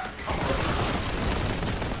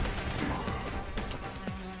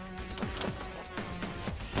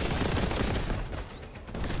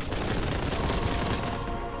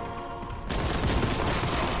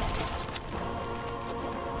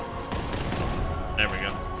 There we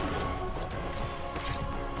go.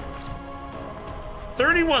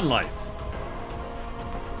 31 life.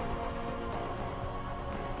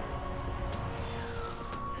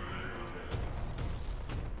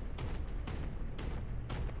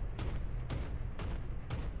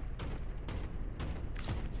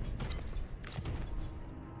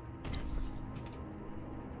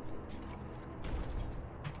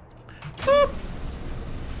 Boop.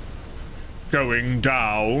 Going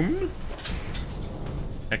down.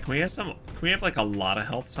 Hey, can we have some? Can we have like a lot of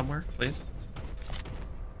health somewhere, please?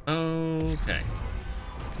 Okay.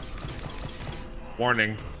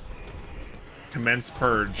 Warning. Commence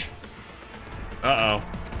purge. Uh-oh.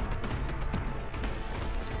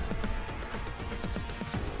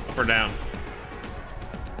 Up or down?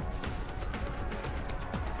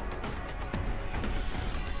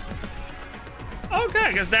 Okay,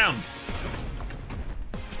 I guess down.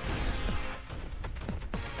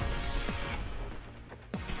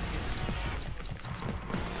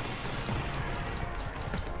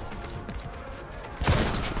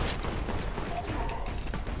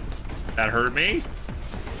 That hurt me.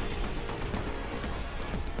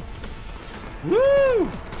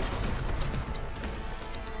 Woo!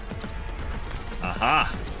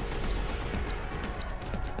 Aha.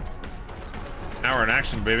 Now we're in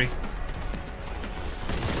action, baby.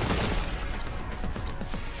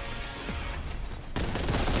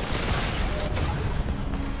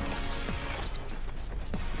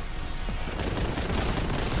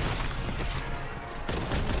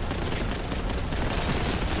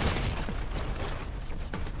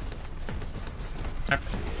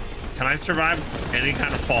 Can I survive any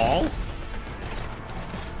kind of fall?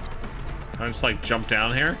 Can I just like jump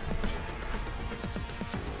down here?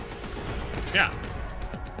 Yeah.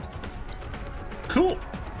 Cool.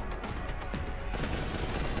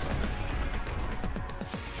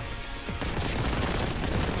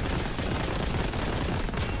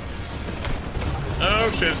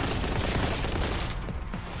 Oh shit.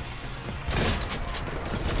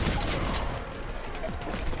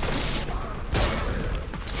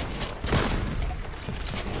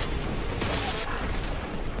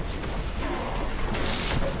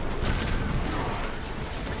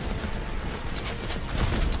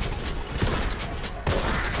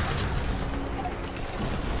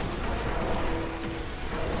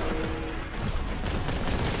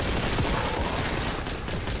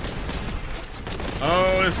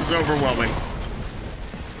 Oh, this is overwhelming.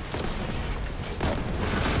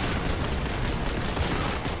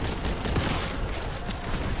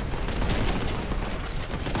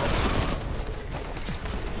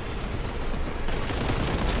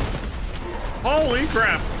 Holy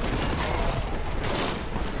crap.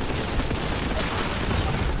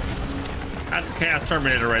 That's a Chaos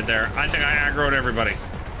Terminator right there. I think I aggroed everybody.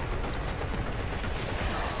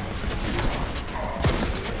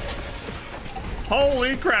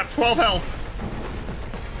 Holy crap, 12 health.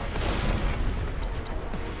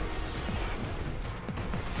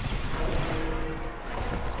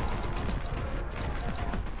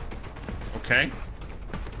 Okay.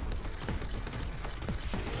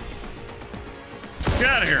 Get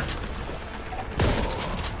out of here.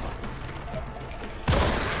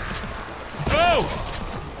 Oh!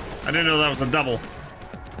 I didn't know that was a double.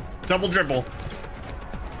 Double dribble.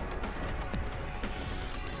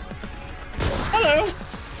 Hello.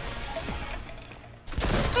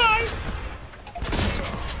 Hi.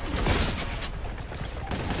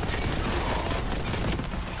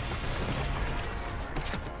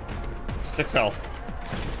 Six health.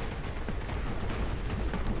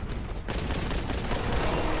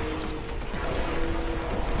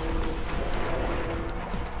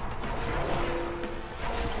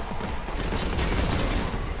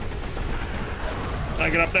 Can I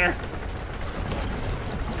get up there?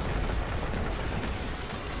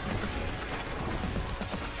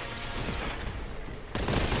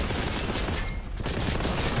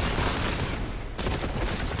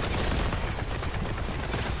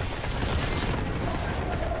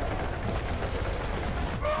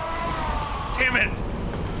 Damn it!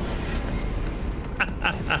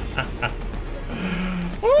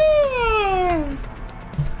 Woo!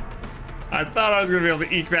 I thought I was gonna be able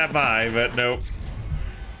to eke that by, but nope.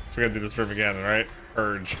 So we gotta do this room again, alright?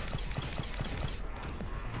 Purge.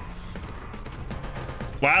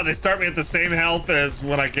 Wow, they start me at the same health as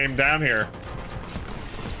when I came down here.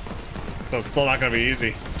 So it's still not gonna be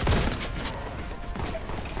easy.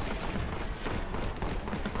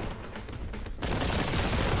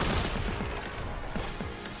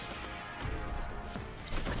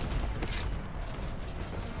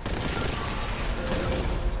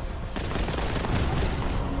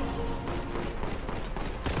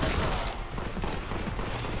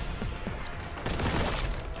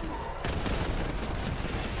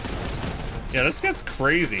 Yeah, this gets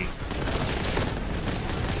crazy.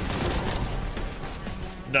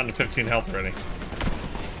 I'm down to 15 health already.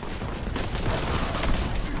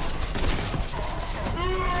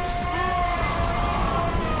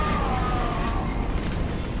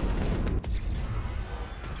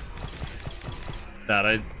 That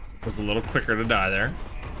I was a little quicker to die there.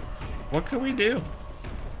 What can we do?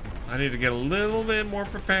 I need to get a little bit more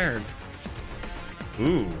prepared.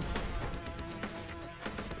 Ooh.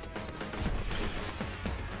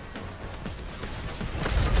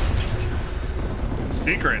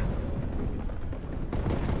 Secret.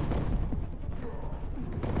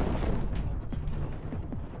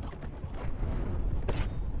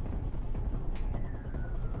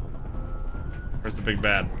 Where's the big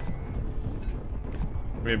bad?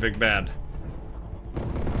 Give me a big bad.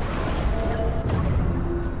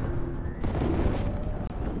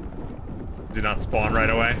 Did not spawn right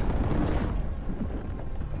away.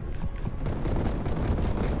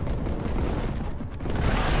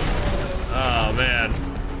 Oh man.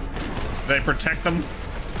 They protect them.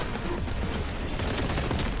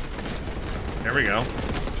 There we go.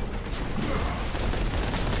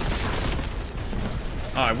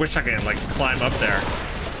 Oh, I wish I could like climb up there.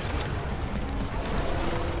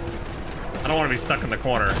 I don't want to be stuck in the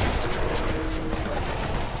corner.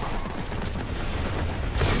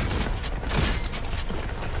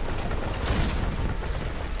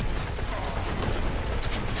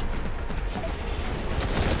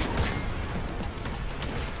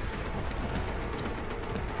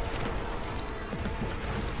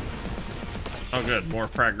 Oh, good. More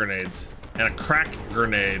frag grenades. And a crack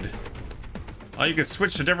grenade. Oh, you can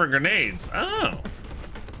switch to different grenades. Oh.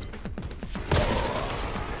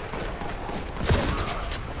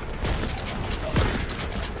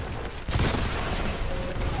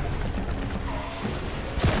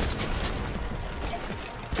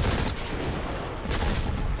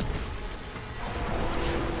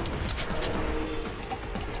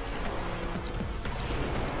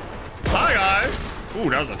 Hi, guys. Ooh,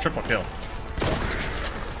 that was a triple kill.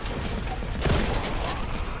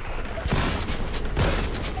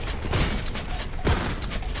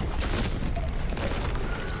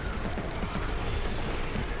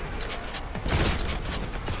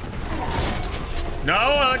 No,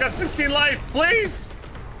 I got 16 life, please.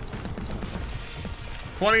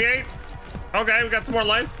 28. Okay, we got some more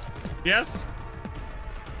life. Yes.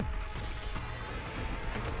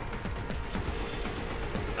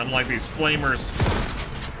 Unlike these flamers.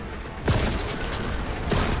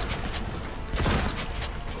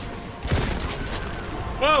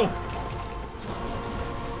 Whoa.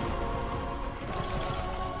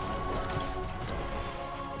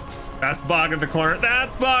 That's Bog in the corner.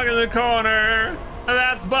 That's Bog in the corner.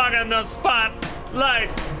 That's Bog in the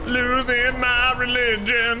spotlight. Losing my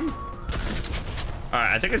religion. All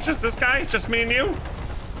right, I think it's just this guy. It's just me and you.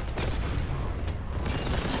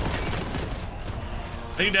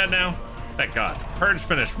 Are you dead now? Thank God. Purge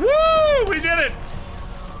finished. Woo! We did it!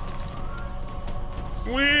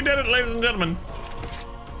 We did it, ladies and gentlemen.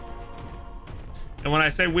 And when I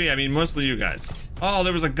say we, I mean mostly you guys. Oh,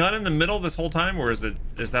 there was a gun in the middle this whole time, or is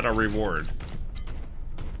that a reward?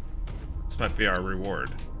 This might be our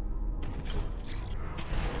reward.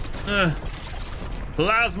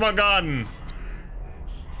 Plasma gun.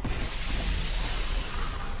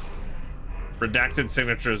 Redacted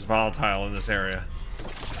signature is volatile in this area.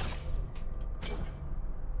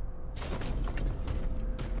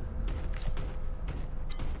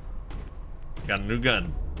 Got a new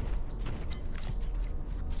gun.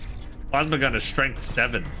 Plasma gun is strength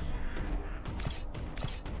 7.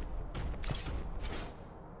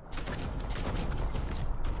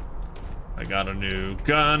 I got a new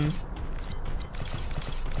gun.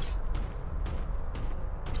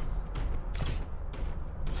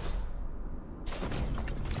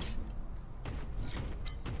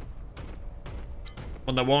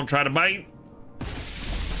 One that won't try to bite.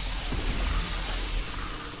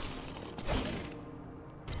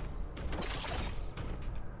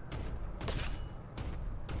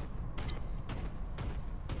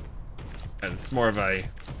 And it's more of a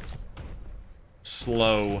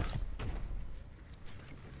slow,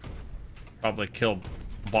 probably kill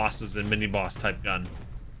bosses and mini boss type gun.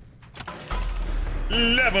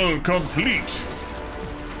 Level complete.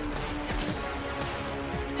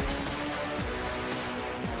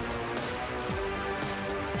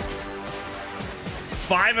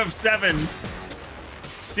 Five of 7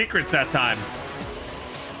 secrets that time.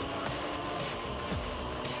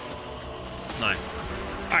 Nice.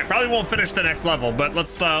 All right, probably won't finish the next level, but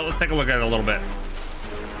let's take a look at it a little bit.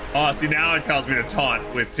 Oh, see, now it tells me to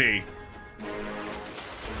taunt with T.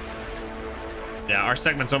 Yeah, our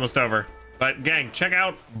segment's almost over. But gang, check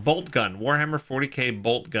out Boltgun, Warhammer 40k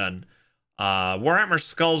Boltgun. Warhammer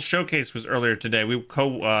Skulls Showcase was earlier today. We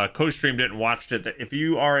co-streamed it and watched it. If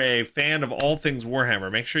you are a fan of all things Warhammer,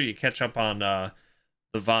 make sure you catch up on the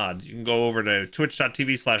VOD. You can go over to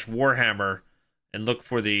twitch.tv/Warhammer and look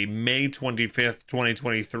for the May 25th,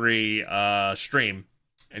 2023 stream.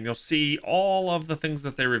 And you'll see all of the things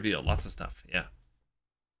that they revealed. Lots of stuff, yeah.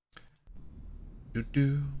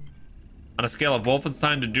 On a scale of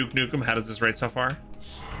Wolfenstein to Duke Nukem, how does this rate so far?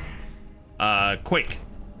 Quake.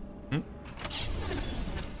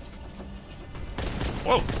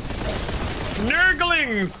 Whoa.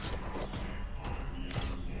 Nurglings!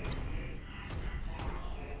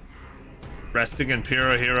 Resting in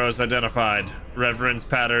Puro Heroes identified. Reverence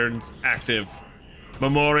patterns active.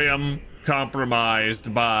 Memoriam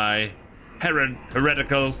compromised by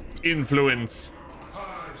heretical influence.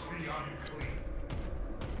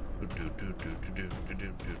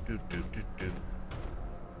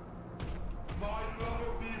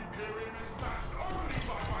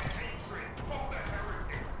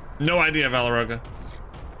 No idea, Valeroga.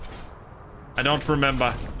 I don't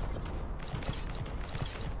remember.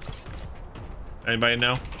 Anybody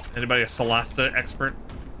know? Anybody a Solasta expert?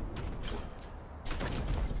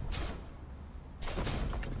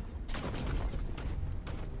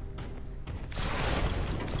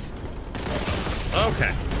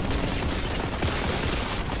 Okay.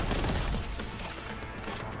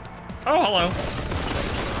 Oh, hello.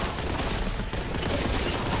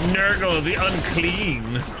 Nurgle the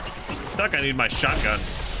unclean. feel like I need my shotgun.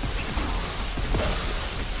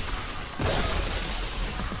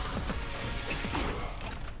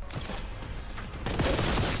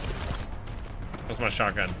 What's my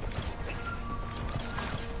shotgun?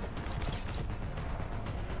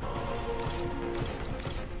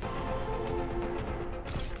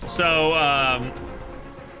 So,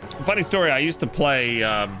 funny story, I used to play,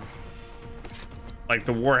 like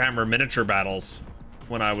the Warhammer miniature battles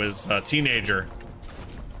when I was a teenager.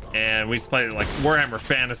 And we used to play like Warhammer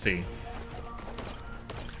Fantasy.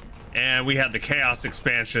 And we had the Chaos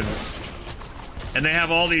expansions. And they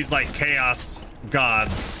have all these like Chaos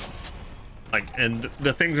gods. Like, and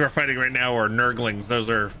the things we're fighting right now are Nurglings. Those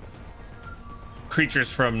are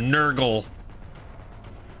creatures from Nurgle.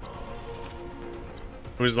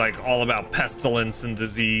 It was like all about pestilence and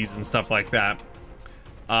disease and stuff like that.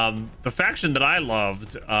 The faction that I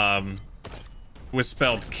loved was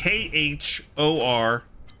spelled Khorne,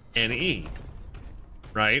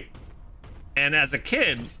 right? And as a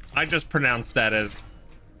kid, I just pronounced that as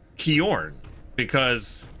Kjorn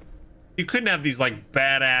because you couldn't have these like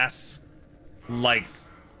badass like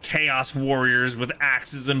chaos warriors with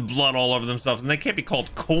axes and blood all over themselves, and they can't be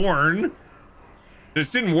called corn. This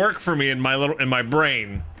didn't work for me in my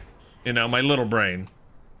brain, you know, my little brain.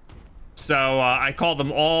 So I called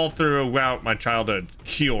them all throughout my childhood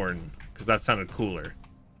Kjorn because that sounded cooler.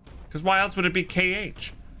 Because why else would it be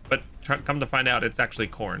KH? But come to find out, it's actually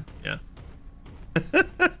corn. Yeah.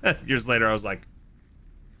 Years later, I was like,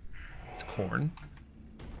 it's corn.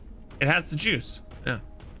 It has the juice. Yeah.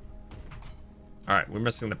 All right, we're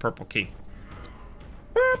missing the purple key.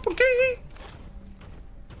 Purple key.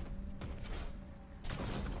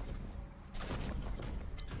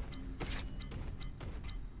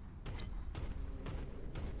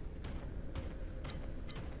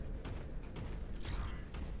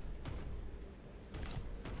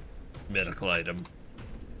 Medical item.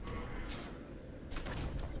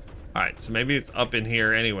 All right, so maybe it's up in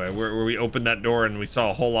here anyway, where we opened that door and we saw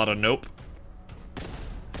a whole lot of nope.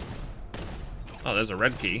 Oh, there's a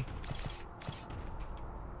red key.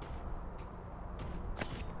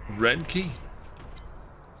 Red key.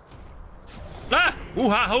 Ah!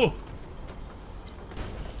 Ooh-ha-hoo!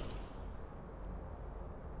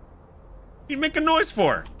 You make a noise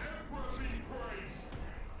for?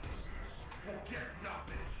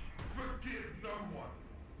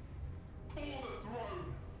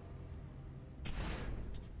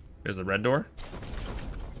 There's the red door.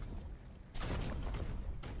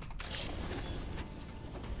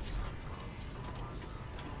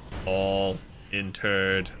 All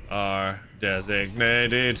interred are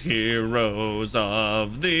designated heroes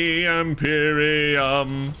of the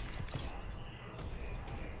Imperium.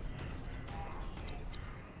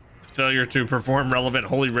 Failure to perform relevant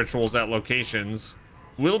holy rituals at locations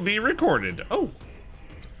will be recorded. Oh.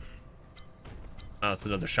 Oh, it's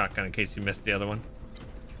another shotgun in case you missed the other one.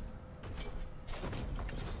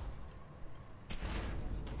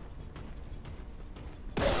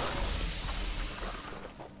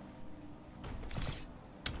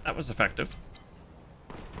 That was effective.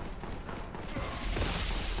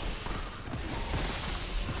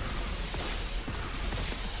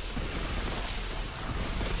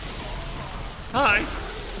 Hi.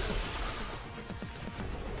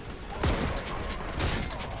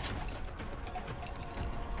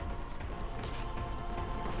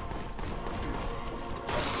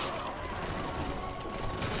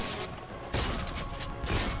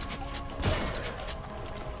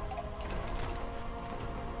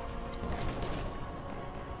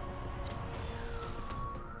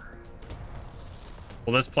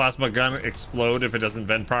 Will this plasma gun explode if it doesn't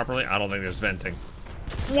vent properly? I don't think there's venting.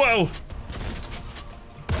 Whoa!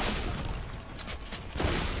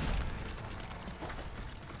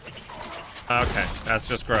 Okay, that's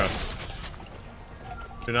just gross.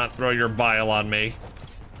 Do not throw your bile on me.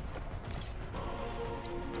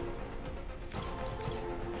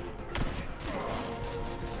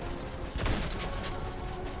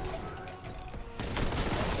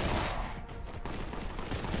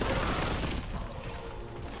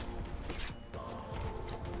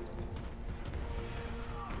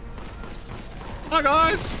 Hi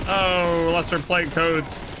guys! Oh, lesser plague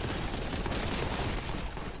toads.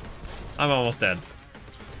 I'm almost dead.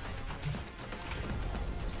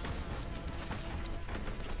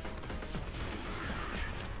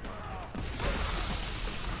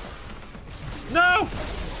 No!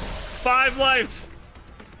 5 life.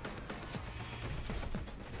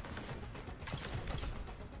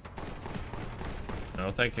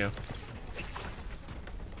 No, thank you.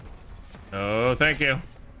 No, thank you.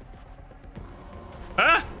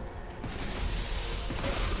 Ah!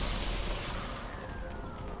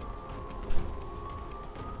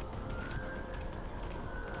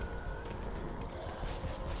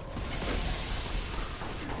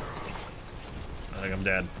 I'm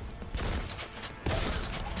dead.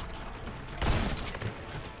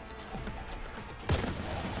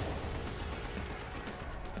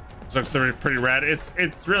 This looks pretty rad.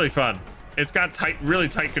 It's really fun. It's got really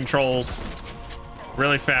tight controls,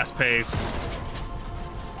 really fast paced.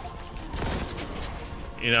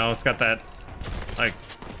 You know, it's got that, like,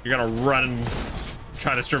 you gotta run,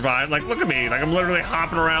 try to survive. Like, look at me, like I'm literally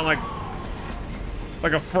hopping around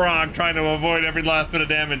like a frog trying to avoid every last bit of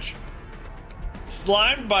damage.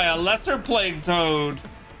 Slimed by a lesser plague toad.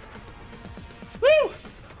 Woo!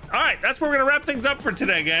 All right, that's where we're gonna wrap things up for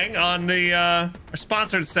today, gang, on the our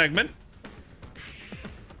sponsored segment.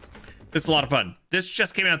 This is a lot of fun. This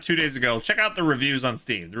just came out 2 days ago. Check out the reviews on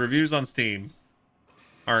Steam. The reviews on Steam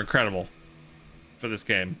are incredible for this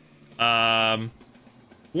game. Warhammer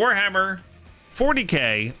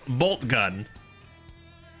 40K Boltgun.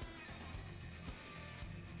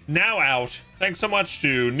 Now out. Thanks so much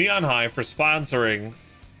to Neon High for sponsoring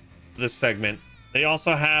this segment. They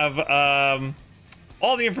also have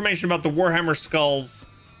all the information about the Warhammer Skulls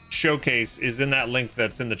showcase is in that link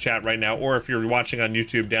that's in the chat right now, or if you're watching on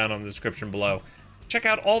YouTube, down on the description below. Check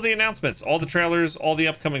out all the announcements, all the trailers, all the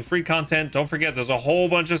upcoming free content. Don't forget, there's a whole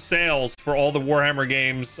bunch of sales for all the Warhammer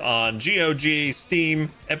games on GOG, Steam,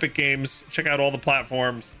 Epic Games. Check out all the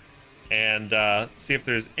platforms and see if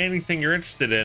there's anything you're interested in.